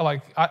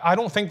 I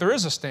don't think there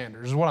is a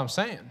standard, is what I'm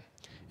saying.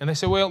 And they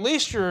say, well, at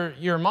least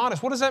you're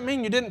modest. What does that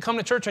mean? You didn't come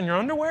to church in your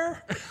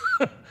underwear?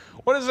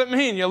 What does it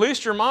mean? At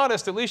least you're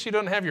modest. At least you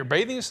don't have your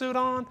bathing suit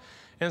on.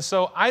 And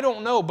so I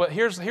don't know, but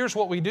here's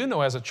what we do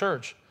know as a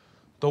church.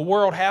 The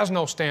world has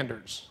no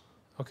standards,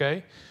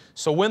 okay?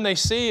 So when they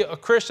see a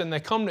Christian, they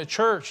come to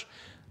church,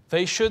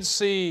 they should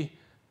see,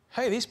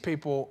 hey, these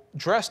people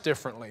dress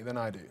differently than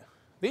I do.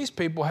 These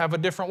people have a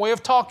different way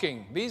of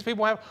talking. These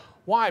people have,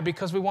 Why?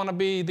 Because we want to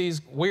be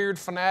these weird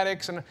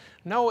fanatics? And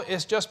no,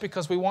 it's just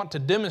because we want to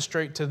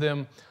demonstrate to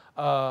them,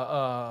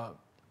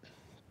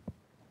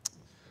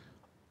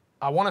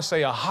 I want to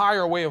say a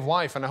higher way of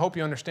life, and I hope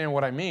you understand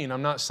what I mean.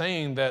 I'm not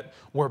saying that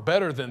we're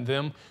better than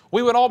them.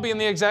 We would all be in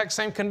the exact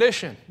same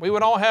condition. We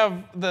would all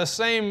have the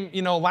same,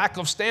 lack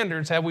of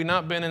standards had we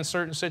not been in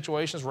certain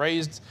situations,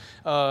 raised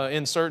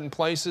in certain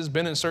places,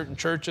 been in certain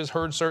churches,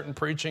 heard certain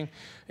preaching.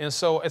 And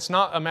so it's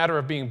not a matter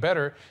of being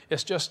better.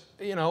 It's just,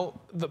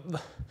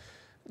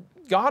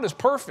 God is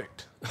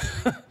perfect.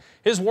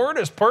 His word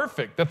is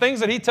perfect. The things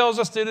that he tells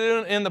us to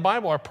do in the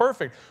Bible are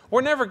perfect.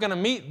 We're never going to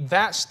meet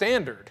that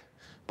standard.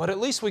 But at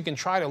least we can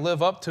try to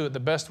live up to it the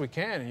best we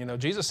can.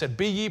 Jesus said,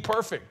 be ye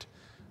perfect.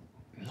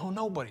 No,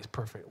 nobody's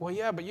perfect. Well,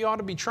 yeah, but you ought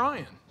to be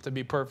trying to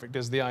be perfect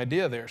is the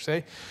idea there,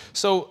 see?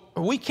 So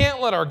we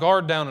can't let our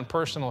guard down in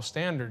personal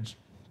standards.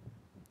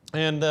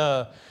 And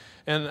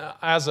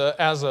as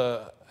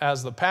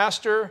the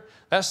pastor,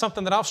 that's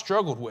something that I've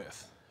struggled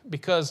with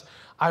because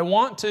I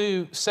want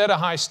to set a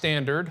high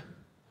standard.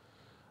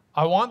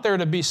 I want there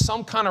to be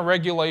some kind of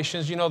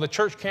regulations. The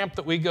church camp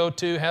that we go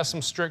to has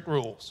some strict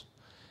rules.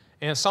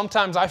 And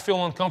sometimes I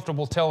feel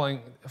uncomfortable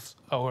telling, if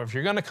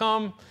you're going to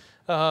come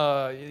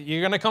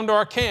to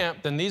our camp,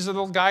 then these are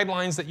the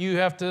guidelines that you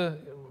have to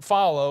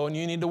follow, and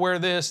you need to wear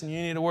this, and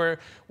you need to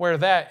wear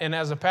that. And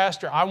as a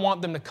pastor, I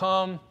want them to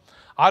come.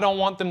 I don't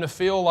want them to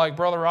feel like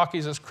Brother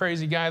Rocky's this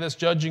crazy guy that's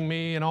judging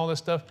me and all this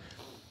stuff.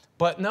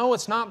 But no,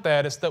 it's not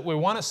that. It's that we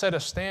want to set a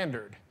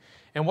standard.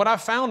 And what I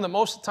found that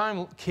most of the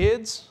time,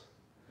 kids,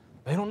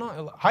 they don't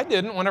know. I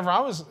didn't whenever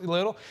I was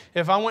little.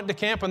 If I went to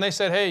camp and they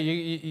said, hey,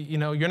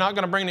 you're not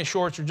going to bring any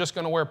shorts, you're just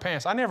going to wear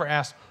pants. I never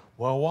asked,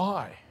 well,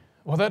 why?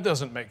 Well, that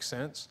doesn't make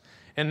sense.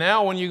 And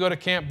now when you go to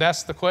camp,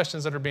 that's the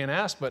questions that are being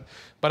asked. But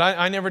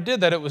I never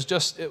did that. It was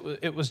just,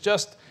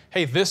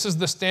 hey, this is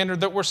the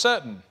standard that we're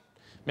setting.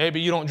 Maybe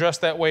you don't dress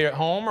that way at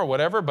home or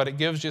whatever, but it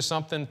gives you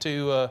something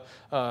to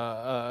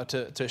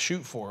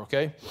shoot for,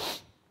 okay?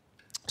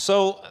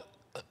 So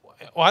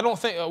I don't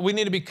think we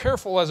need to be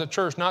careful as a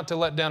church not to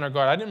let down our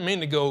guard. I didn't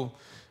mean to go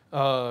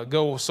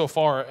so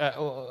far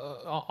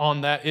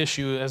on that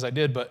issue as I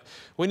did, but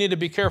we need to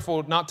be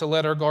careful not to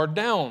let our guard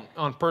down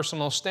on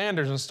personal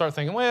standards and start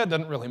thinking, well, it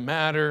doesn't really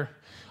matter.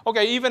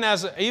 Okay, even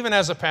as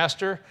a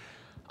pastor,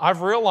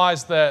 I've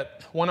realized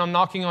that when I'm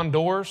knocking on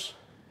doors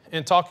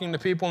and talking to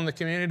people in the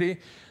community,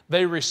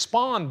 they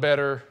respond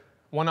better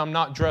when I'm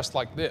not dressed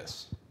like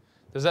this.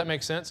 Does that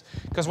make sense?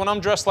 Because when I'm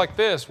dressed like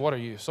this, what are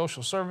you,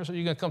 social service? Are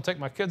you going to come take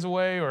my kids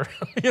away? Or,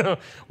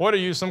 what are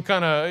you, some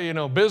kind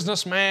of,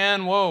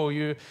 businessman? Whoa,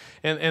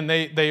 and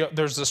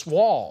there's this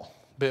wall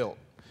built.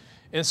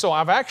 And so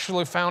I've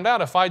actually found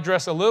out if I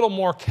dress a little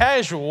more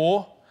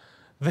casual,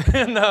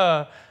 then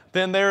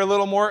they're a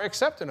little more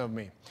accepting of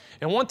me.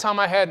 And one time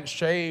I hadn't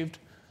shaved.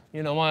 I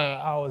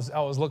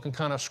was looking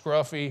kind of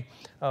scruffy,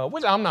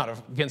 which I'm not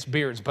against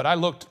beards, but I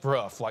looked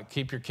rough, like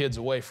keep your kids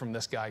away from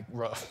this guy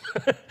rough.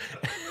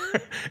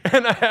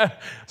 And I had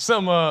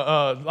some,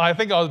 I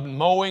think I was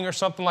mowing or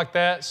something like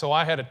that, so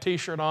I had a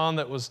T-shirt on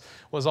that was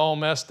all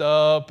messed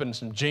up and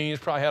some jeans,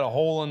 probably had a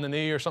hole in the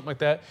knee or something like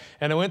that.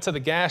 And I went to the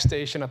gas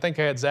station. I think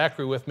I had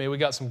Zachary with me. We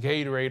got some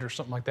Gatorade or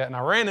something like that, and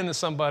I ran into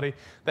somebody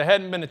that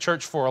hadn't been to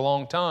church for a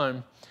long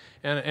time.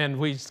 And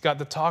we got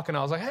to talking.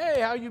 I was like,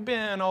 hey, how you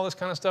been? All this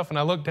kind of stuff. And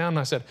I looked down and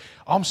I said,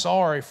 I'm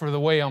sorry for the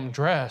way I'm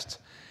dressed.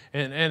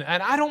 And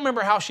I don't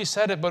remember how she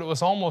said it, but it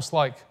was almost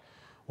like,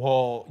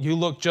 well, you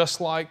look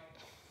just like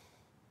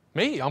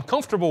me. I'm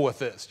comfortable with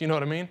this. You know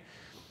what I mean?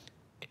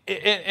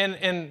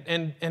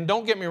 And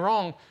don't get me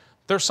wrong.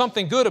 There's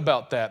something good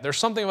about that. There's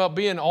something about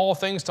being all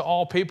things to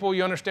all people.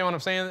 You understand what I'm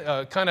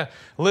saying? Kind of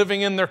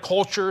living in their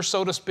culture,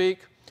 so to speak.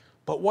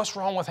 But what's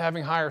wrong with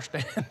having higher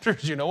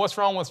standards? What's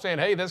wrong with saying,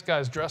 hey, this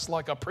guy's dressed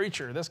like a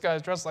preacher. This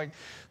guy's dressed like,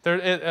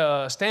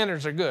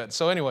 standards are good.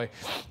 So anyway,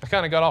 I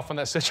kind of got off on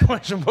that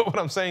situation. But what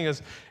I'm saying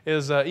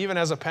is even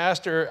as a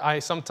pastor, I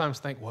sometimes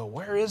think, well,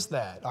 where is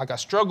that? Like I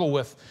struggle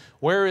with,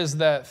 where is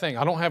that thing?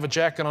 I don't have a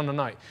jacket on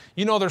tonight.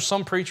 There's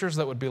some preachers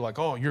that would be like,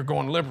 oh, you're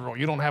going liberal.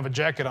 You don't have a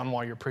jacket on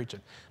while you're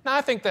preaching. Now,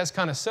 I think that's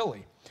kind of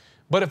silly.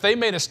 But if they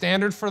made a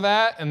standard for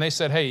that and they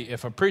said, hey,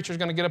 if a preacher's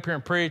going to get up here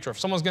and preach or if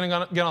someone's going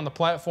to get on the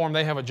platform,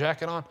 they have a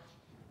jacket on,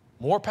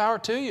 more power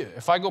to you.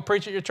 If I go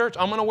preach at your church,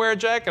 I'm going to wear a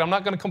jacket. I'm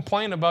not going to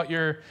complain about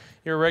your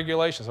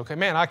regulations. Okay,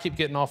 man, I keep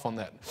getting off on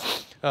that.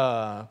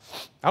 I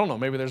don't know,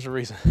 maybe there's a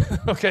reason.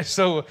 Okay,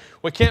 so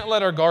we can't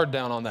let our guard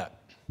down on that.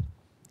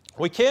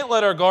 We can't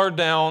let our guard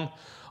down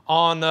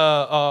on,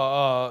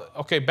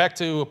 okay, back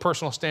to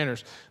personal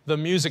standards, the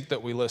music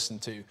that we listen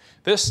to.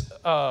 This,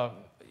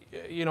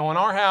 in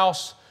our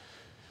house,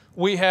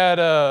 we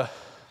had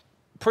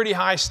pretty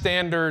high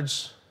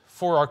standards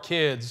for our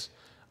kids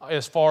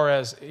as far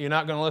as you're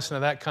not going to listen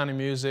to that kind of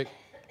music.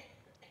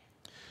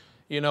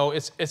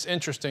 It's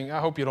interesting. I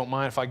hope you don't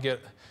mind if I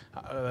get,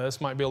 this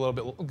might be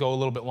go a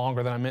little bit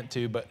longer than I meant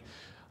to, but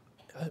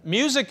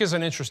music is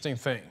an interesting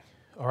thing,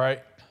 all right?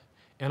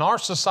 And our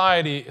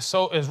society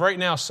is right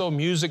now so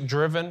music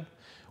driven.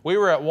 We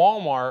were at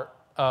Walmart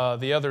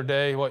the other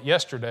day,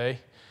 yesterday,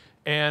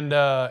 and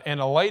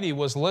a lady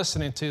was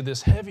listening to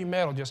this heavy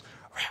metal, just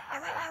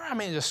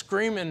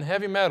screaming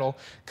heavy metal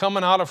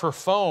coming out of her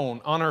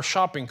phone on her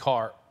shopping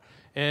cart.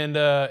 And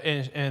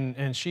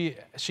she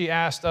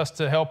asked us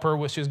to help her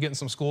with, she was getting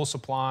some school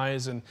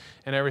supplies and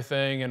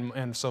everything.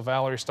 And so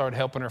Valerie started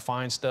helping her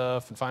find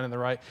stuff and finding the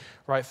right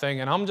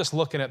thing. And I'm just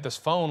looking at this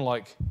phone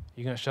like,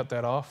 you going to shut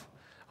that off?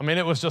 I mean,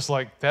 it was just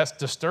like, that's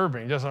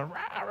disturbing. Just like,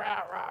 rah,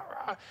 rah, rah,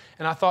 rah.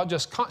 And I thought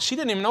she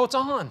didn't even know it's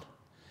on.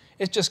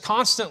 It's just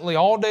constantly,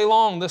 all day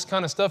long, this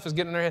kind of stuff is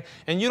getting in their head.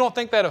 And you don't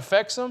think that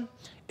affects them?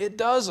 It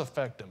does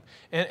affect them.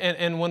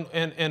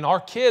 And our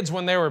kids,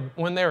 when they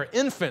were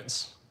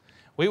infants,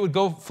 we would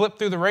go flip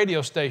through the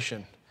radio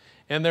station,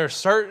 and there's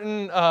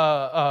certain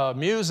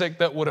music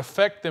that would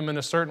affect them in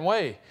a certain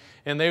way.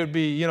 And they would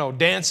be,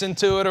 dancing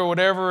to it or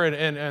whatever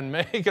and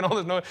making all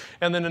this noise.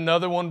 And then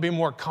another one would be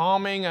more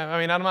calming. I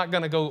mean, I'm not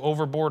going to go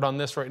overboard on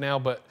this right now,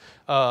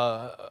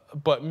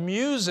 but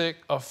music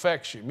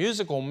affects you.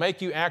 Music will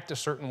make you act a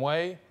certain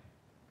way.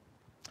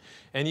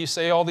 And you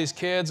say all these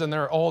kids and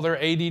they're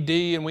ADD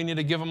and we need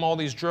to give them all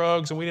these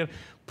drugs. And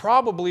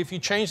probably if you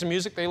change the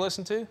music they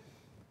listen to,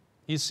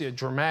 you'd see a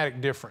dramatic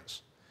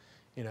difference,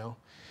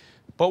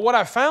 But what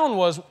I found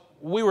was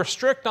we were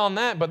strict on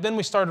that, but then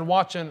we started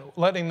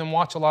letting them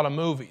watch a lot of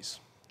movies,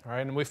 all right?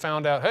 And we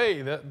found out,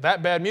 hey,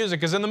 that bad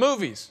music is in the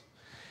movies.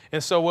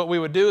 And so what we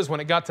would do is when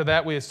it got to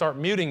that, we would start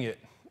muting it,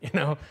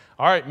 All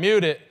right,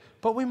 mute it.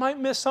 But we might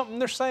miss something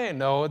they're saying.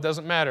 No, it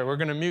doesn't matter. We're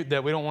going to mute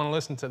that. We don't want to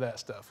listen to that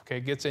stuff, okay?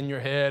 It gets in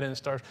your head and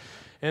starts,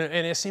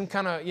 and it seemed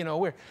kind of,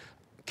 weird.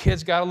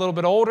 Kids got a little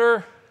bit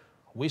older.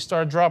 We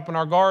started dropping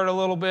our guard a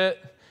little bit.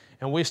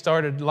 And we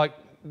started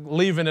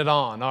leaving it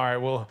on. All right,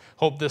 we'll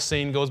hope this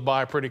scene goes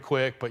by pretty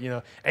quick. But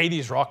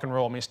 80s rock and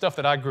roll. I mean, stuff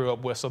that I grew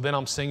up with. So then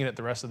I'm singing it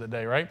the rest of the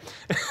day, right?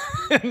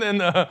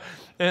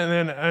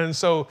 and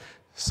so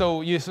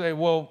you say,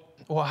 well,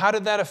 how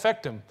did that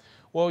affect them?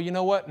 Well, you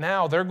know what?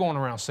 Now they're going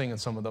around singing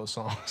some of those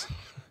songs.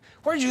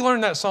 Where'd you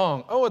learn that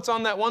song? Oh, it's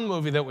on that one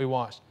movie that we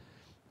watched.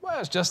 Well,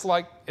 it's just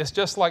like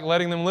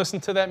letting them listen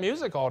to that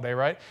music all day,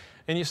 right?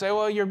 And you say,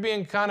 well, you're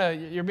being kind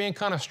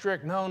of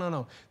strict.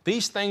 No.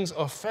 These things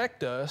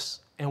affect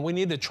us, and we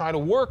need to try to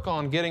work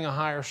on getting a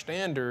higher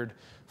standard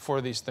for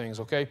these things,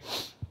 okay?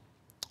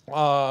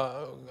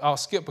 I'll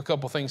skip a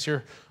couple things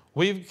here.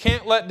 We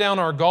can't let down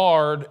our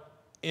guard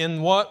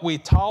in what we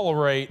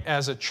tolerate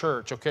as a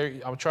church,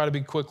 okay? I'll try to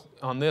be quick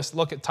on this.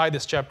 Look at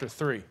Titus chapter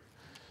 3.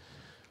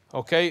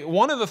 Okay,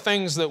 one of the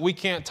things that we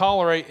can't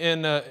tolerate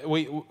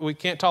we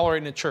can't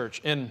tolerate in a church,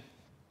 and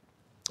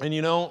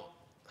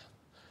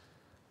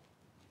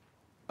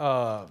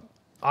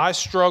I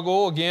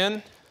struggle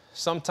again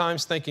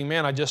sometimes thinking,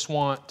 man,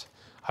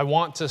 I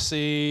want to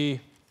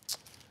see.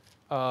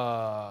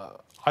 I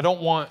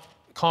don't want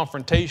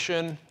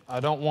confrontation. I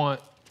don't want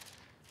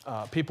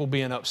people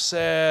being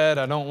upset.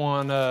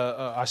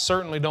 I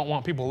certainly don't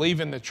want people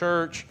leaving the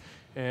church.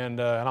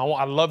 And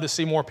I'd love to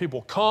see more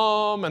people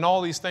come and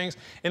all these things.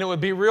 And it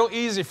would be real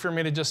easy for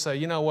me to just say,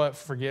 you know what,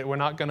 forget it. We're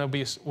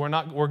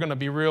going to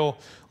be real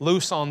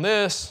loose on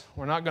this.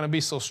 We're not going to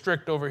be so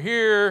strict over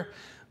here.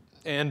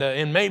 And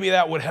maybe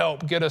that would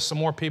help get us some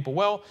more people.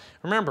 Well,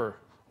 remember,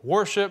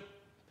 worship,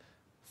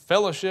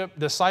 fellowship,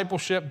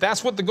 discipleship,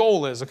 that's what the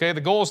goal is, okay?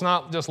 The goal is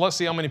not just let's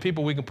see how many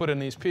people we can put in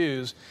these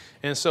pews.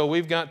 And so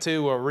we've got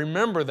to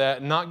remember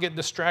that and not get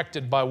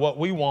distracted by what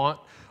we want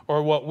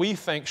or what we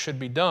think should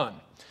be done.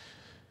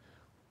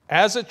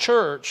 As a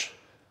church,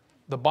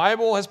 the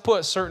Bible has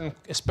put certain,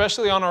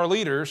 especially on our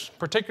leaders,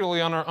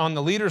 particularly on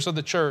the leaders of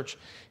the church,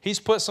 He's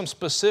put some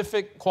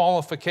specific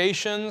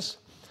qualifications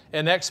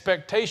and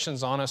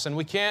expectations on us, and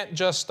we can't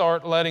just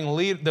start letting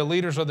the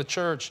leaders of the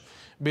church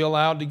be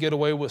allowed to get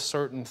away with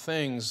certain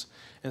things.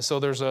 And so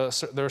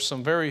there's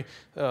some very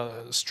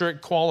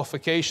strict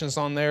qualifications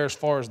on there as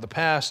far as the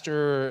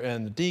pastor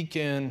and the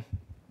deacon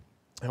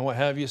and what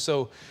have you.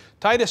 So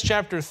Titus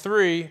chapter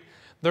 3,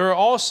 there are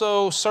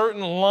also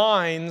certain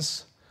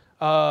lines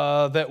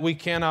that we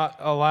cannot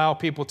allow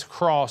people to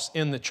cross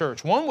in the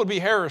church. One would be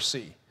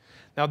heresy.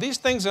 Now, these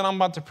things that I'm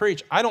about to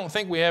preach, I don't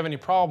think we have any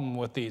problem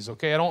with these,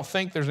 okay? I don't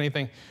think there's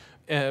anything,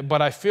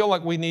 but I feel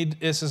like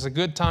this is a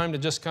good time to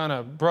just kind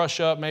of brush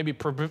up, maybe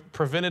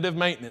preventative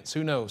maintenance,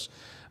 who knows?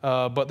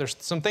 But there's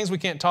some things we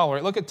can't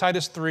tolerate. Look at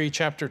Titus 3,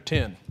 chapter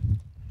 10.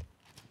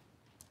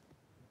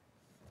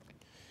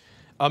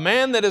 A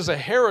man that is a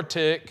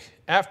heretic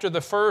after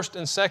the first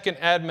and second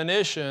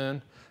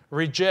admonition,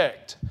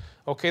 reject.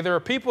 Okay, there are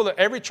people that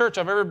every church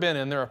I've ever been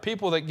in, there are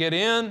people that get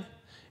in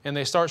and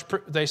they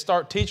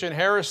start teaching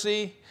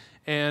heresy,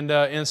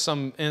 and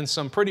some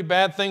pretty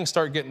bad things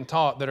start getting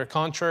taught that are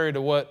contrary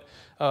to what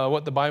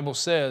the Bible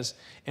says.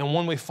 And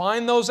when we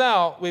find those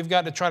out, we've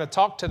got to try to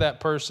talk to that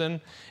person.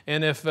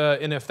 And if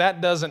that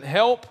doesn't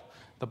help,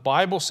 the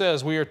Bible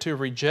says we are to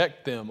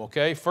reject them.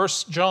 Okay, 1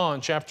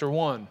 John chapter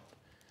 1.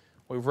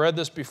 We've read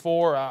this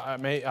before. I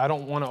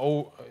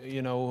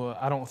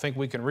don't think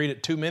we can read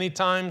it too many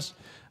times,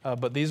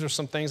 but these are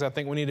some things I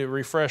think we need a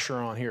refresher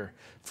on here.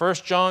 1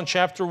 John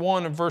chapter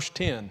 1 and verse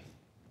 10.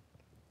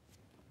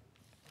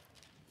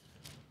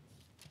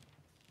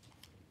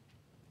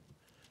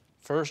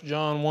 1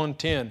 John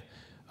 1:10.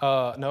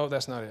 No,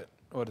 that's not it.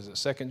 What is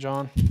it? 2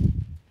 John?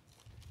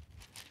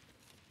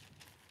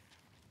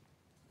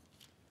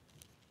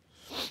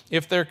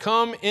 If there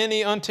come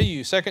any unto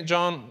you, 2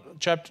 John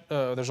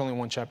chapter, there's only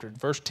one chapter,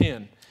 verse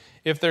 10.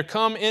 If there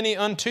come any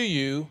unto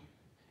you,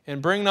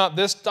 and bring not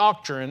this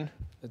doctrine,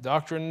 the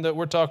doctrine that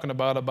we're talking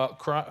about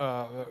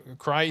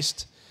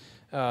Christ,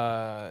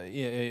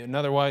 in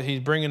other words,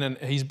 he's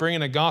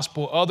bringing a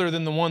gospel other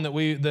than the one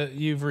that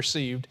you've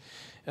received.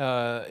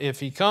 If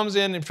he comes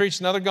in and preaches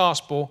another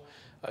gospel,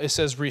 it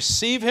says,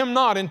 receive him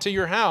not into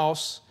your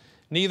house,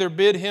 neither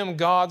bid him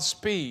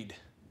Godspeed.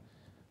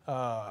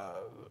 That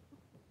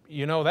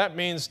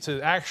means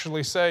to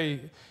actually say,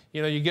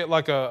 you get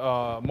like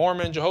a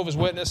Mormon, Jehovah's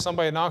Witness,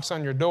 somebody knocks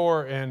on your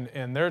door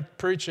and they're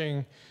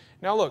preaching.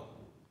 Now look,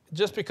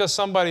 just because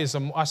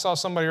I saw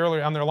somebody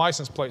earlier on their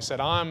license plate said,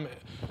 I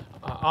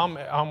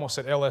almost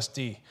said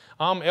LSD.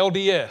 I'm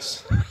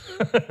LDS.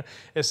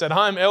 It said,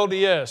 I'm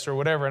LDS or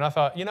whatever. And I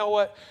thought, you know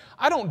what?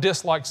 I don't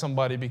dislike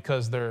somebody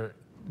because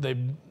they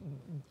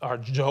are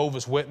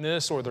Jehovah's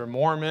Witness or they're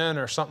Mormon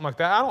or something like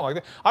that. I don't like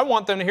that. I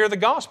want them to hear the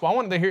gospel. I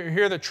want them to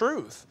hear the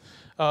truth.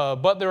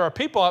 But there are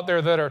people out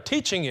there that are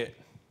teaching it.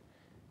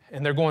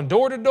 And they're going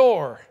door to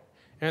door.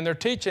 And they're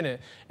teaching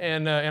it.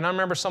 And I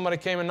remember somebody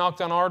came and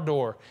knocked on our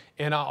door.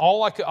 And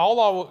all I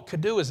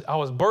could do is I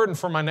was burdened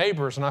for my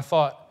neighbors. And I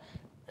thought,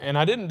 and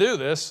I didn't do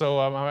this, so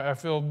I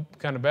feel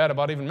kind of bad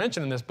about even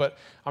mentioning this. But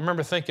I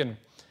remember thinking,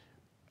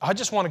 I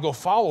just want to go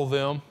follow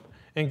them.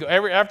 And go,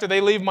 after they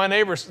leave my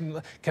neighbors,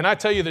 can I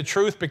tell you the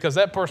truth? Because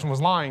that person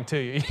was lying to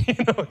you.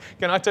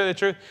 Can I tell you the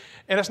truth?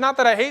 And it's not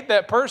that I hate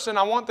that person.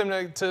 I want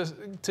them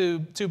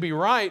to be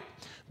right.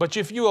 But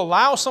if you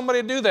allow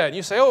somebody to do that,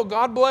 you say, oh,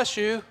 God bless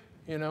you,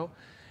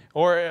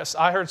 Or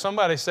I heard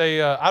somebody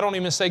say, I don't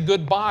even say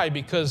goodbye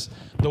because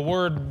the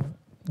word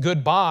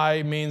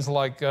goodbye means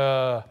like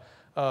God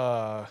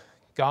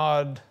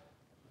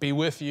be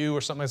with you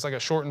or something. It's like a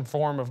shortened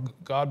form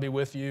of God be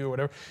with you or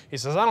whatever. He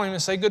says, I don't even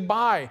say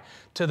goodbye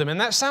to them. And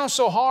that sounds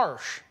so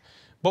harsh.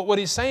 But what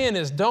he's saying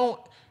is don't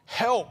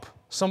help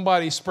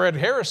somebody spread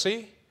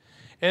heresy.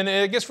 And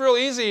it gets real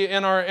easy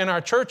in our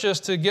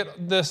churches to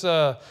get this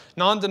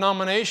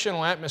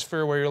non-denominational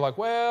atmosphere where you're like,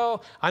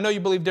 well, I know you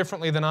believe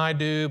differently than I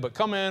do, but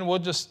come in,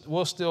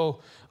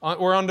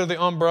 we're under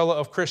the umbrella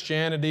of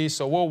Christianity,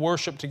 so we'll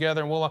worship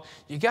together. And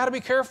you got to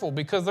be careful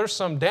because there's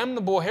some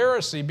damnable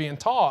heresy being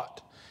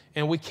taught,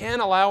 and we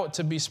can't allow it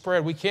to be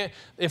spread. We can't.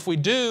 If we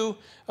do,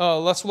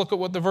 let's look at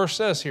what the verse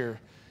says here.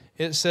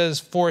 It says,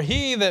 for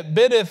he that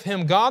biddeth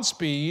him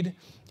Godspeed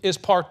is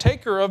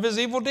partaker of his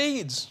evil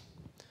deeds.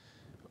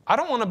 I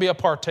don't want to be a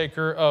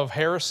partaker of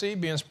heresy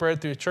being spread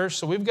through the church,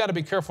 so we've got to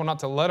be careful not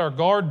to let our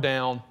guard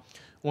down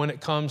when it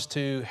comes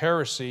to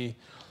heresy.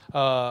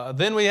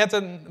 Then we have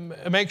to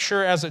make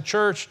sure as a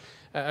church,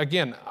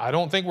 again, I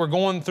don't think we're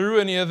going through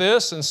any of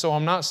this, and so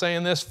I'm not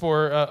saying this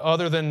for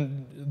other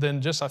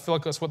than just I feel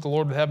like that's what the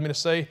Lord would have me to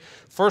say.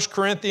 1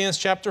 Corinthians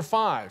chapter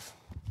 5.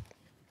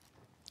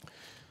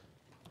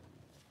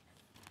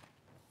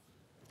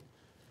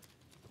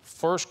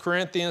 1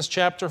 Corinthians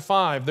chapter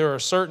 5, there are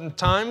certain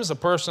times a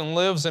person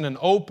lives in an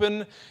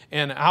open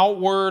and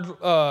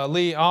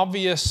outwardly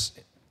obvious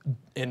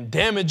and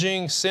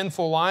damaging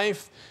sinful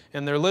life,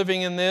 and they're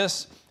living in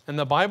this. And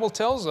the Bible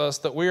tells us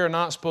that we are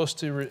not supposed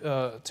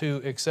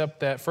to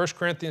accept that. 1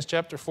 Corinthians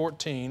chapter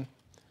 14.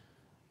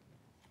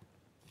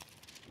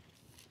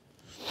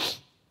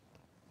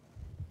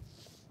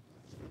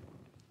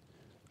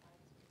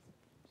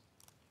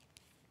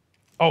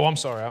 Oh, I'm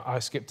sorry. I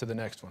skipped to the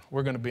next one.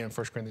 We're going to be in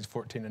 1 Corinthians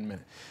 14 in a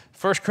minute.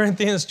 1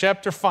 Corinthians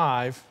chapter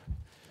 5,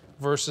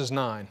 verses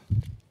 9.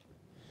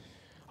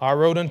 I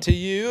wrote unto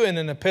you in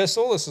an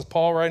epistle, this is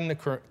Paul writing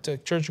to the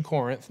church of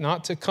Corinth,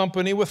 not to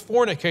company with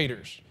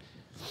fornicators,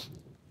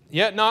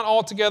 yet not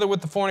altogether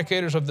with the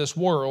fornicators of this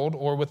world,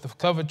 or with the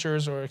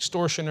coveters or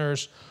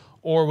extortioners,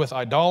 or with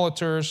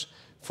idolaters,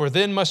 for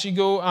then must you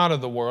go out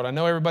of the world. I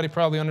know everybody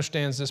probably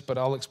understands this, but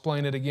I'll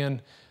explain it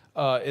again.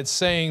 It's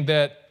saying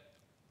that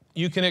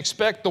you can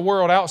expect the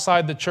world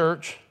outside the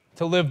church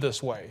to live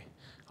this way.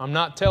 I'm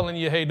not telling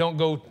you, hey, don't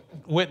go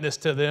witness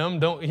to them.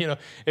 Don't,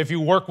 if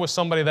you work with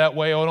somebody that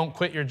way, don't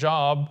quit your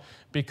job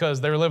because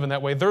they're living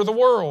that way. They're the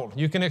world.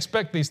 You can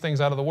expect these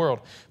things out of the world.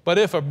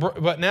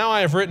 But now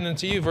I have written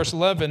unto you, verse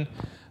 11,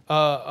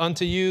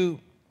 unto you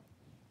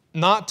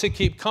not to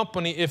keep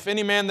company if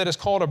any man that is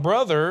called a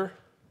brother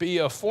be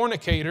a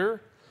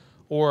fornicator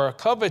or a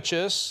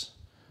covetous,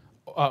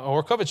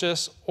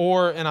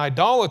 or an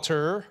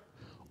idolater,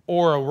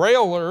 or a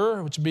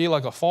railer, which would be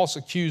like a false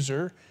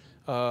accuser,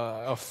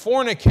 a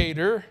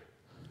fornicator,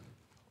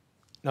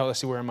 no, let's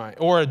see, where am I?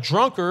 Or a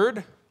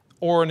drunkard,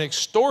 or an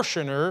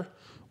extortioner,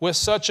 with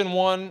such an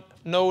one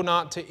know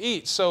not to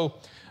eat. So,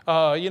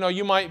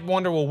 you might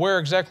wonder, well, where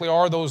exactly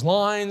are those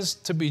lines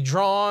to be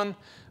drawn?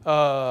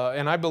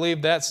 And I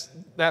believe that's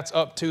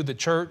up to the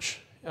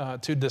church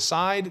to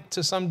decide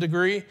to some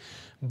degree.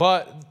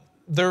 But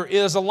there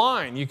is a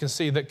line you can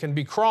see that can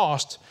be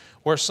crossed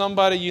where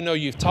somebody,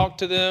 you've talked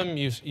to them,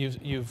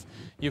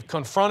 you've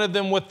confronted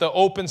them with the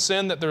open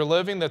sin that they're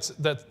living, that's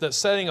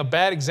setting a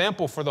bad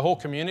example for the whole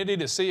community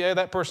to see, hey,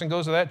 that person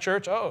goes to that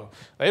church, oh,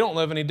 they don't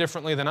live any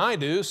differently than I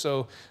do,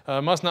 so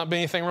must not be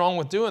anything wrong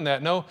with doing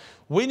that. No,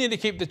 we need to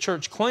keep the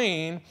church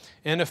clean,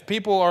 and if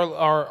people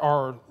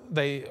are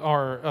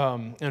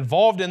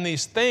involved in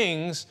these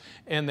things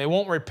and they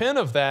won't repent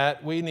of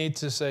that, we need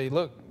to say,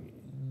 look,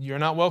 you're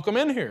not welcome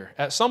in here.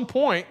 At some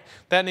point,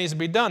 that needs to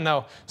be done.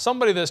 Now,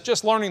 somebody that's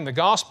just learning the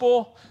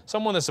gospel,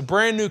 someone that's a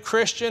brand new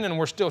Christian and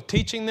we're still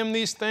teaching them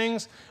these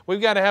things,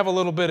 we've got to have a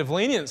little bit of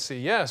leniency,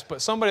 yes.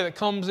 But somebody that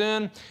comes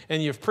in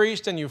and you've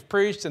preached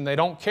and they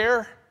don't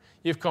care,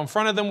 you've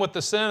confronted them with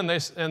the sin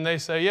and they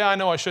say, yeah, I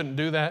know I shouldn't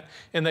do that.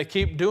 And they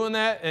keep doing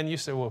that and you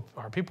say, well,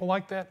 are people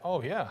like that?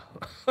 Oh, yeah.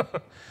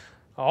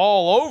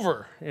 All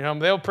over.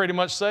 They'll pretty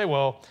much say,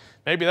 well,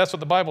 maybe that's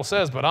what the Bible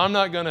says, but I'm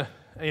not going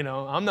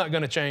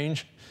to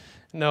change.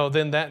 No,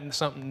 then that's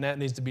something that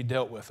needs to be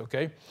dealt with,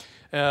 okay?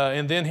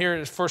 And then here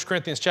is 1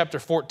 Corinthians chapter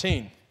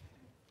 14.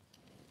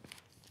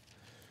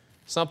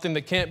 Something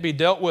that can't be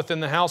dealt with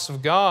in the house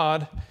of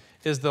God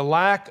is the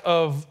lack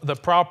of the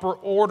proper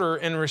order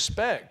and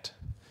respect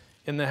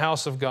in the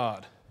house of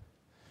God.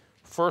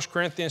 1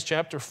 Corinthians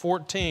chapter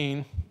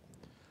 14,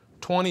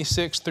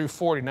 26 through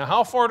 40. Now,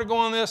 how far to go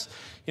on this?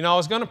 I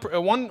was going to,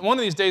 one of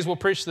these days we'll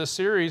preach this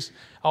series.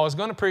 I was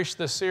going to preach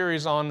this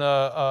series on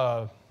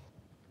the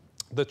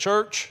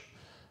church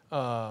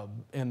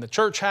and the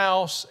church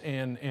house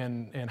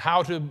and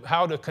how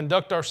to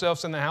conduct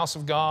ourselves in the house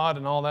of God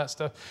and all that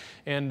stuff.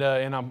 And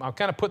I'll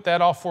kind of put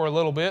that off for a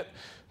little bit.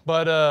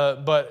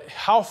 But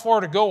how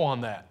far to go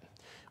on that?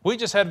 We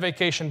just had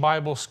Vacation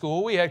Bible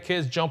School. We had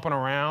kids jumping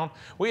around.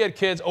 We had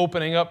kids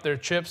opening up their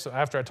chips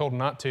after I told them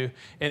not to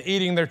and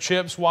eating their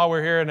chips while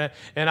we're here.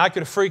 And I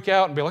could freak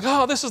out and be like,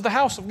 oh, this is the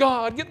house of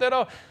God. Get that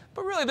off.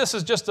 But really, this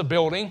is just a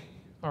building,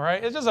 all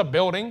right? It's just a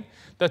building.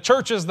 The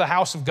church is the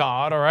house of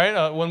God, all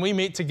right? When we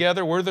meet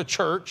together, we're the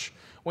church.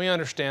 We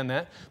understand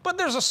that. But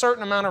there's a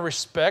certain amount of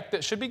respect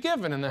that should be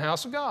given in the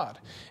house of God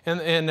and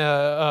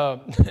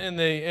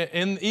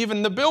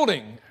even the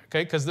building,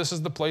 okay? Because this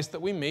is the place that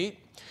we meet.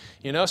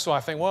 So I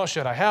think, well,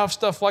 should I have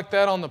stuff like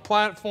that on the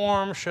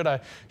platform? Should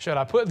I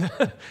put?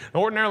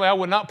 Ordinarily, I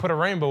would not put a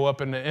rainbow up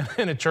in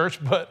a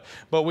church, but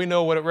we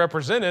know what it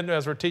represented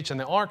as we're teaching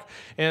the ark.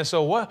 And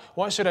so,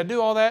 why should I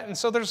do all that? And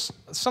so there's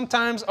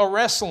sometimes a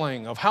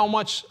wrestling of how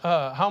much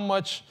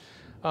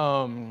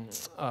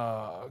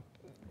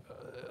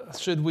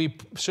should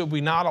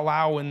we not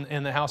allow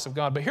in the house of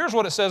God. But here's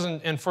what it says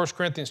in 1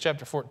 Corinthians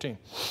chapter 14,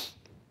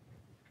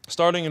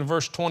 starting in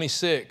verse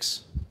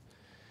 26.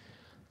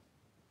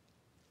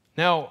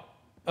 Now,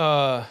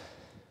 let's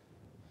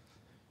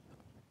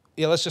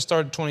just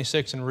start at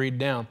 26 and read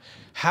down.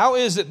 How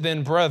is it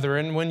then,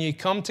 brethren, when ye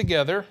come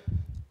together,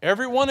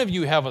 every one of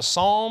you have a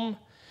psalm,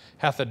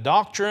 hath a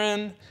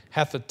doctrine,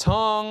 hath a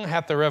tongue,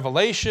 hath a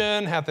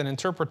revelation, hath an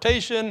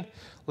interpretation?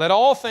 Let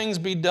all things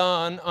be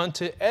done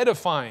unto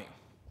edifying.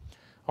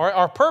 All right,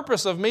 our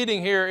purpose of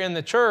meeting here in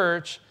the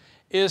church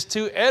is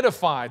to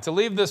edify, to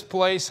leave this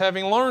place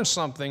having learned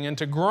something and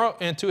to grow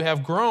and to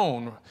have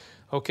grown.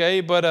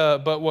 Okay, but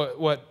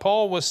what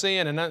Paul was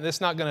saying, and that's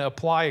not going to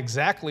apply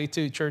exactly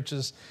to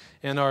churches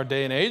in our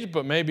day and age,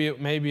 but maybe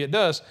it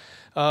does.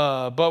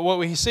 But what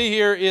we see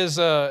here is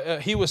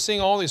he was seeing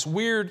all these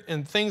weird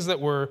and things that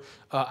were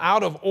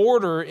out of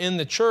order in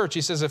the church.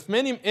 He says, if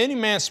any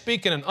man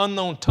speak in an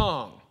unknown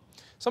tongue,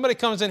 somebody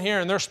comes in here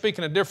and they're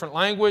speaking a different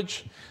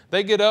language.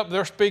 They get up,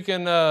 they're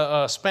speaking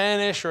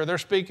Spanish or they're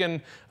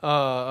speaking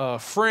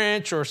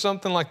French or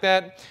something like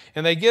that,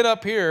 and they get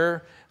up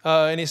here.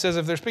 And he says,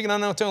 if they're speaking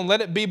unknown tongue, let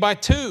it be by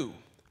two,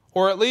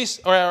 or at least,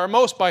 or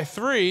most by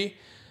three,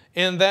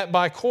 and that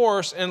by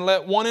course, and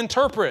let one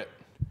interpret.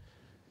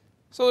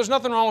 So there's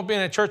nothing wrong with being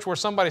in a church where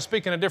somebody's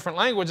speaking a different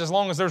language as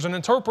long as there's an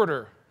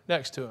interpreter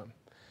next to him.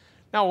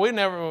 Now, we'll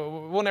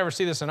never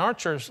see this in our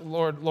church,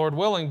 Lord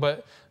willing,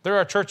 but there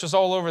are churches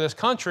all over this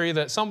country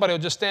that somebody will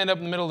just stand up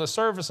in the middle of the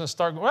service and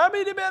start going,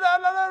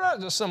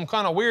 just some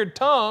kind of weird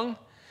tongue.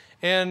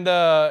 And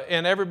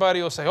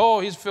everybody will say, oh,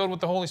 he's filled with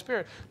the Holy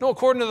Spirit. No,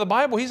 according to the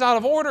Bible, he's out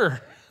of order.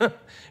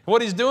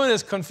 What he's doing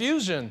is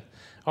confusion,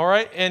 all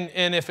right?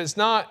 And if it's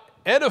not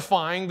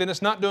edifying, then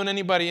it's not doing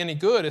anybody any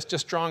good. It's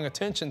just drawing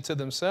attention to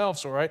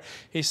themselves, all right?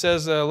 He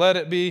says, let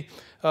it be,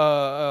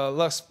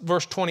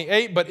 verse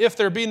 28, but if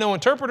there be no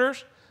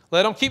interpreters,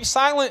 let him keep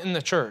silent in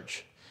the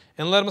church,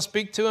 and let him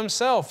speak to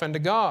himself and to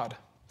God.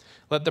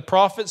 Let the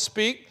prophet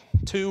speak,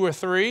 2 or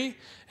 3,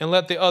 and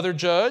let the other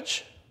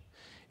judge.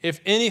 If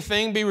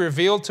anything be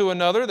revealed to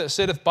another that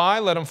sitteth by,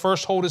 let him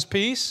first hold his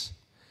peace.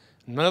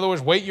 In other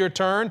words, wait your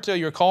turn till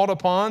you're called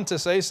upon to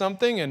say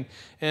something,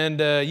 and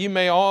you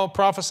may all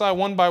prophesy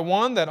one by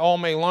one, that all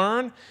may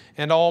learn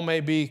and all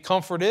may be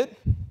comforted.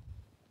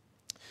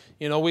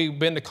 We've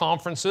been to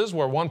conferences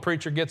where one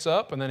preacher gets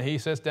up and then he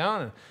sits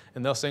down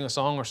and they'll sing a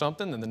song or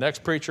something, and the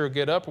next preacher will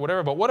get up or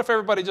whatever. But what if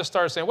everybody just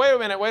started saying, wait a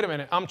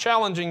minute, I'm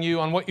challenging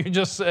you on what you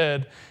just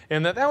said,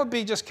 and that would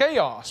be just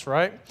chaos,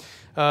 right?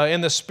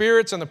 And the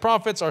spirits and the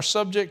prophets are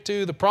subject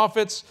to the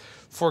prophets.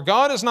 For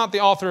God is not the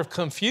author of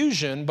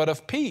confusion, but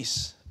of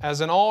peace,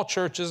 as in all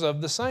churches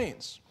of the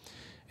saints.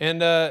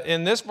 And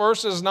this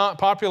verse is not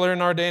popular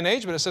in our day and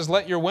age, but it says,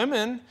 let your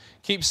women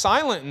keep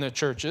silent in the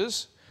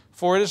churches,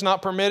 for it is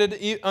not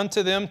permitted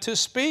unto them to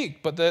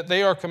speak, but that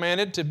they are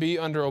commanded to be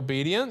under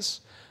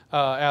obedience,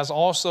 as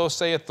also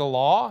saith the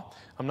law.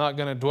 I'm not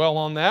going to dwell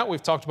on that.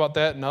 We've talked about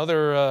that in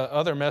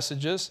other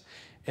messages.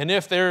 And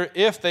if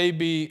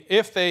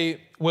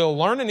they will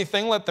learn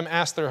anything, let them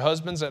ask their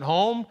husbands at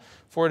home,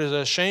 for it is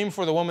a shame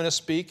for the woman to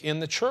speak in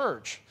the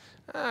church.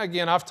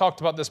 Again, I've talked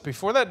about this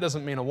before. That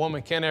doesn't mean a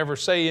woman can't ever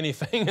say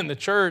anything in the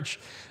church,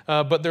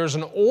 but there's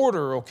an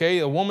order, okay?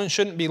 A woman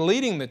shouldn't be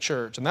leading the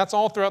church, and that's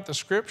all throughout the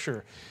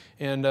Scripture.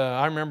 And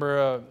I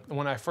remember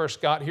when I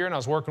first got here and I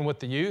was working with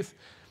the youth,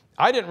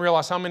 I didn't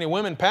realize how many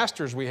women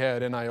pastors we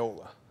had in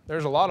Iola.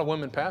 There's a lot of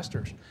women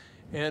pastors.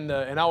 And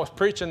I was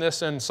preaching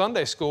this in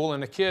Sunday school,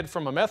 and a kid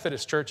from a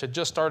Methodist church had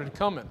just started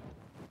coming.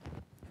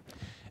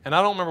 And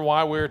I don't remember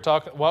why we were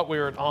talking, what we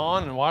were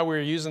on and why we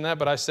were using that,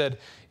 but I said,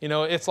 you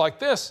know, it's like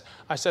this.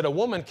 I said, a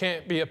woman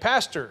can't be a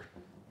pastor.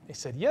 He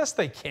said, yes,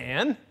 they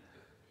can.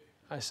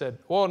 I said,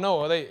 well,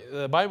 no,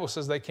 the Bible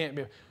says they can't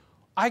be.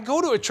 I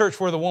go to a church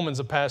where the woman's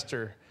a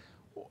pastor.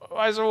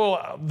 I said,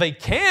 well, they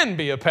can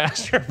be a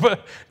pastor,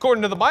 but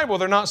according to the Bible,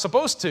 they're not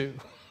supposed to,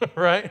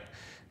 right?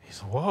 He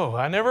said, whoa,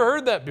 I never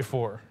heard that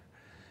before.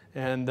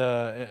 And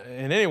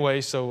anyway,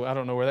 so I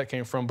don't know where that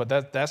came from, but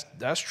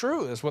that's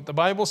true. That's what the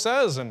Bible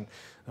says. And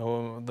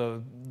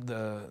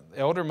the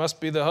elder must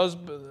be the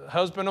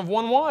husband of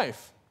one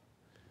wife.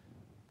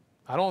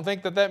 I don't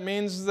think that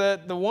means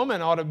that the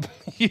woman ought to be,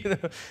 you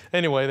know.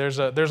 Anyway, there's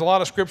a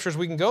lot of scriptures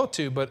we can go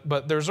to,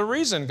 but there's a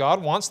reason.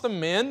 God wants the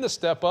men to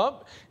step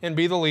up and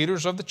be the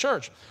leaders of the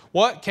church.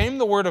 What came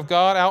the word of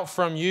God out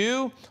from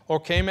you, or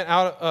came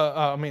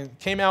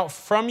out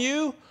from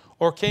you,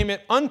 or came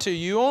it unto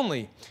you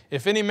only?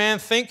 If any man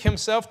think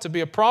himself to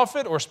be a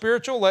prophet or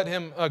spiritual, let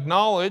him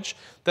acknowledge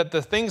that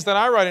the things that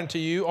I write unto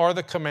you are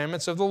the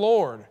commandments of the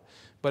Lord.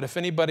 But if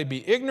anybody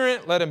be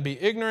ignorant, let him be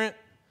ignorant.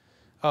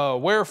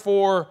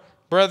 Wherefore,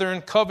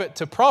 brethren, covet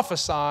to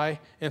prophesy,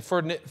 and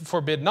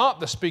forbid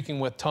not the speaking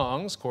with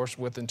tongues, of course,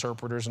 with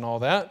interpreters and all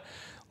that.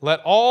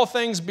 Let all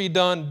things be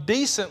done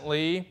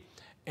decently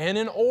and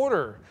in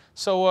order.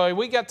 So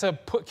we got to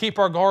keep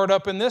our guard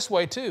up in this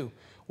way too.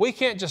 We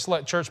can't just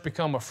let church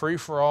become a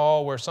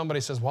free-for-all where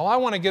somebody says, well, I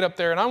want to get up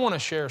there and I want to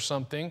share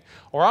something,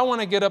 or I want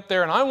to get up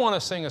there and I want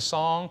to sing a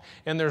song,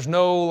 and there's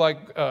no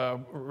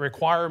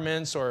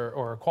requirements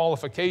or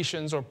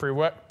qualifications or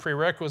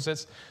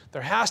prerequisites.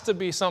 There has to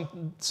be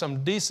some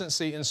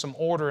decency and some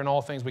order in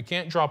all things. We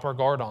can't drop our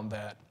guard on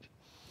that.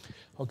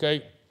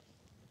 Okay?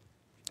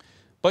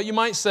 But you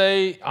might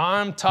say,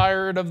 I'm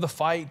tired of the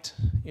fight,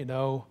 you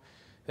know.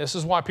 This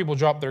is why people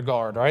drop their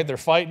guard, right? They're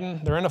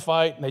fighting, they're in a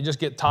fight, and they just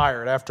get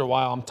tired after a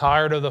while. I'm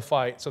tired of the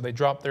fight, so they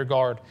drop their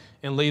guard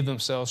and leave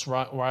themselves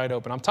wide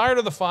open. I'm tired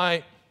of the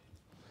fight.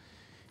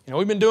 You know,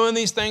 we've been doing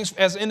these things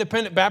as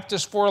independent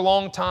Baptists for a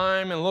long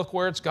time, and look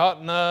where it's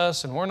gotten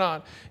us, and we're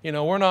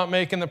not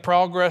making the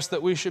progress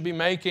that we should be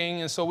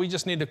making, and so we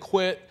just need to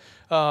quit.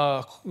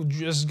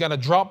 Just got to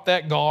drop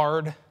that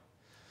guard.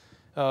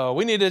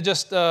 We need to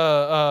just,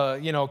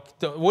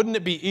 wouldn't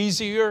it be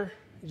easier?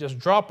 Just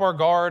drop our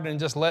guard and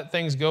just let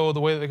things go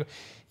the way they go.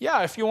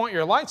 Yeah, if you want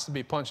your lights to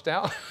be punched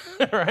out,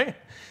 right?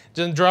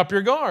 Just drop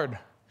your guard.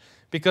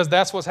 Because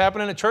that's what's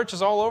happening in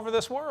churches all over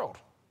this world.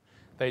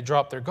 They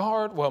drop their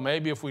guard. Well,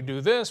 maybe if we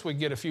do this, we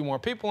get a few more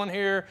people in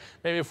here.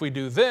 Maybe if we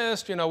do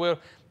this,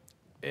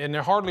 and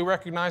they're hardly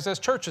recognized as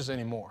churches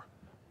anymore.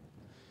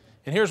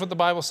 And here's what the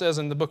Bible says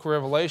in the book of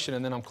Revelation,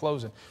 and then I'm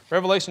closing.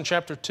 Revelation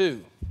chapter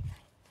 2.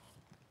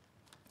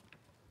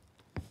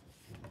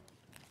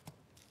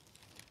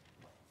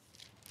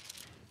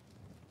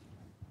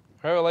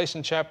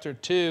 Revelation chapter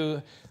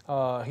 2,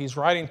 he's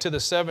writing to the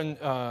 7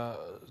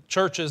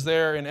 churches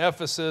there in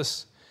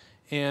Ephesus,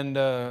 and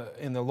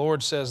the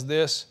Lord says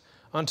this,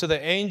 Unto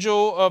the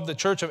angel of the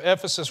church of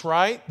Ephesus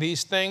write,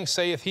 These things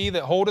saith he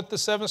that holdeth the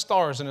 7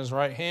 stars in his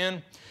right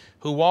hand,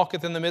 who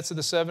walketh in the midst of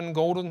the 7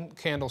 golden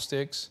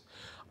candlesticks.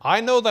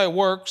 I know thy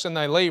works, and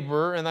thy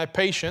labor, and thy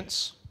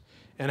patience,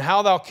 and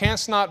how thou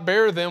canst not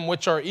bear them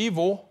which are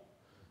evil.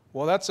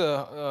 Well, that's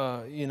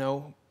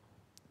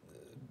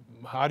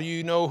how do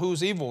you know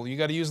who's evil? You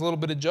got to use a little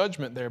bit of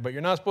judgment there, but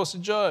you're not supposed to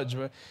judge.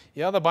 But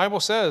yeah, the Bible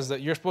says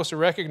that you're supposed to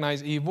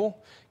recognize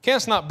evil.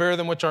 Canst not bear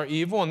them which are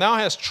evil, and thou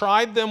hast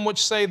tried them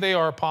which say they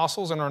are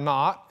apostles and are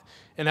not,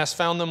 and hast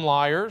found them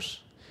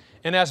liars,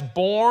 and hast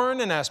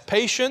borne and hast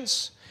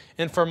patience,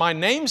 and for my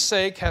name's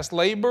sake hast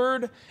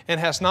labored and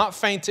hast not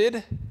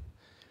fainted.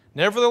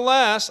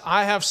 Nevertheless,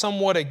 I have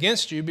somewhat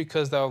against you,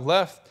 because thou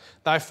left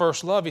thy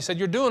first love. He said,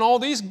 you're doing all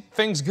these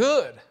things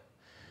good.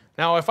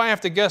 Now, if I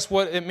have to guess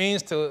what it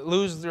means to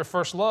lose your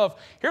first love,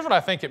 here's what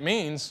I think it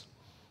means.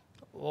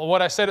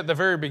 What I said at the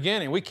very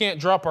beginning. We can't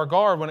drop our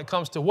guard when it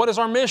comes to what is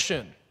our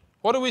mission?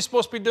 What are we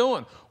supposed to be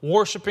doing?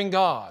 Worshiping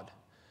God.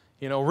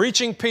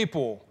 Reaching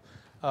people.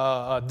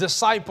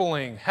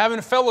 discipling,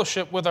 having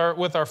fellowship with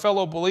our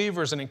fellow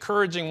believers and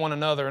encouraging one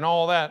another and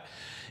all that.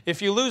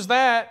 If you lose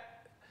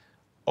that,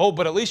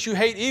 but at least you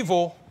hate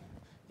evil.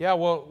 Yeah,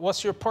 well,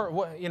 what's your part?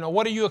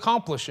 What are you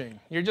accomplishing?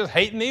 You're just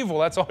hating evil.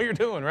 That's all you're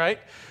doing, right?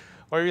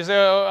 Or you say,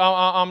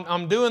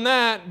 I'm doing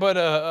that, but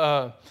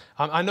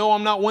I know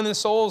I'm not winning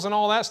souls and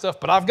all that stuff,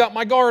 but I've got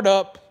my guard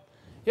up.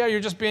 Yeah,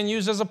 you're just being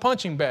used as a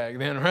punching bag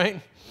then,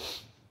 right?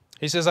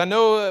 He says, I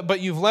know,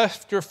 but you've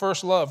left your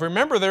first love.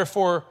 Remember,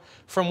 therefore,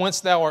 from whence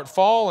thou art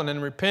fallen,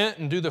 and repent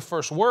and do the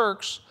first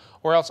works,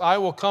 or else I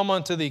will come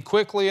unto thee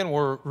quickly and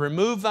will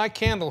remove thy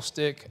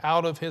candlestick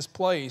out of his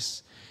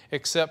place,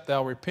 except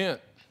thou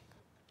repent.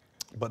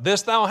 But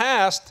this thou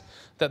hast,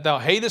 that thou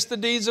hatest the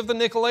deeds of the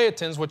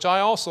Nicolaitans, which I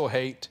also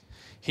hate.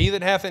 He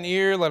that hath an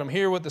ear, let him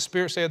hear what the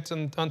Spirit saith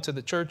unto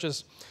the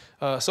churches.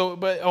 But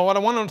what I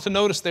want them to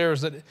notice there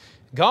is that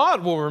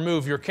God will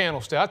remove your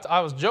candlestick.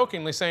 I was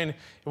jokingly saying,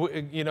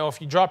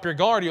 if you drop your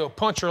guard, you'll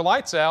punch your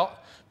lights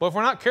out. But if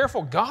we're not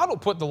careful, God will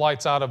put the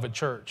lights out of a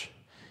church.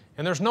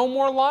 And there's no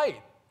more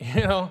light.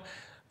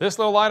 This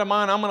little light of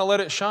mine, I'm going to let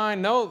it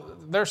shine. No,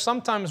 there's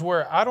sometimes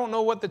where I don't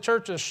know what the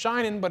church is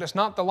shining, but it's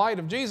not the light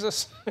of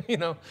Jesus.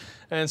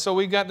 And so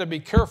we got to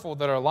be careful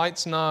that our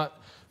light's not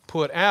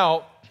put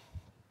out.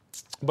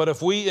 But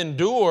if we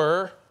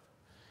endure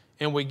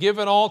and we give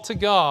it all to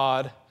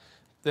God,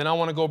 then I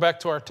want to go back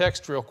to our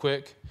text real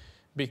quick,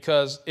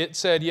 because it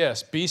said,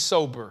 yes, be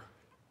sober.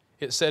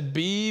 It said,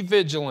 be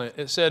vigilant.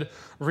 It said,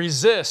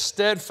 resist,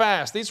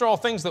 steadfast. These are all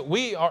things that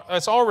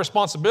it's our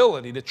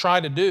responsibility to try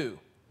to do.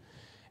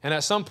 And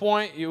at some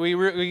point,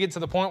 we get to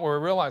the point where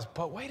we realize,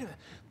 but wait a minute,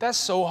 that's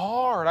so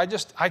hard.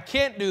 I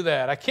can't do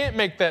that. I can't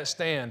make that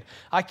stand.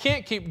 I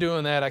can't keep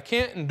doing that. I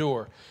can't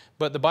endure.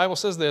 But the Bible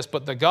says this,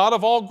 but the God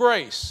of all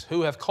grace,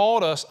 who hath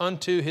called us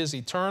unto his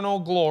eternal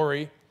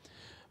glory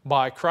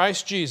by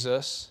Christ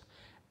Jesus,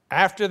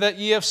 after that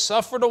ye have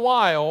suffered a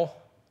while,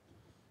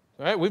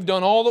 right, we've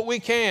done all that we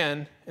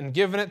can and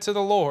given it to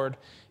the Lord,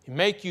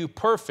 make you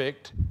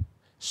perfect,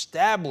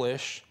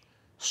 establish,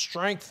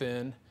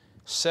 strengthen,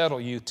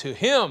 settle you. To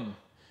him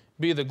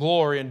be the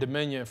glory and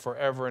dominion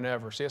forever and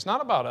ever. See, it's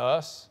not about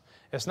us.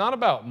 It's not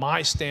about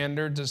my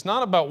standards. It's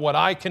not about what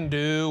I can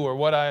do or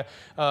what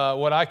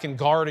I can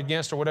guard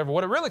against or whatever.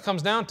 What it really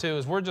comes down to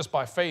is we're just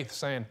by faith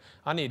saying,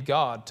 I need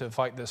God to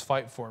fight this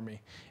fight for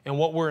me. And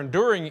what we're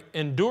enduring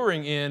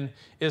in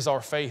is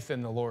our faith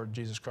in the Lord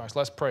Jesus Christ.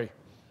 Let's pray.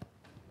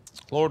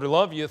 Lord, we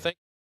love you. Thank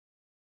you.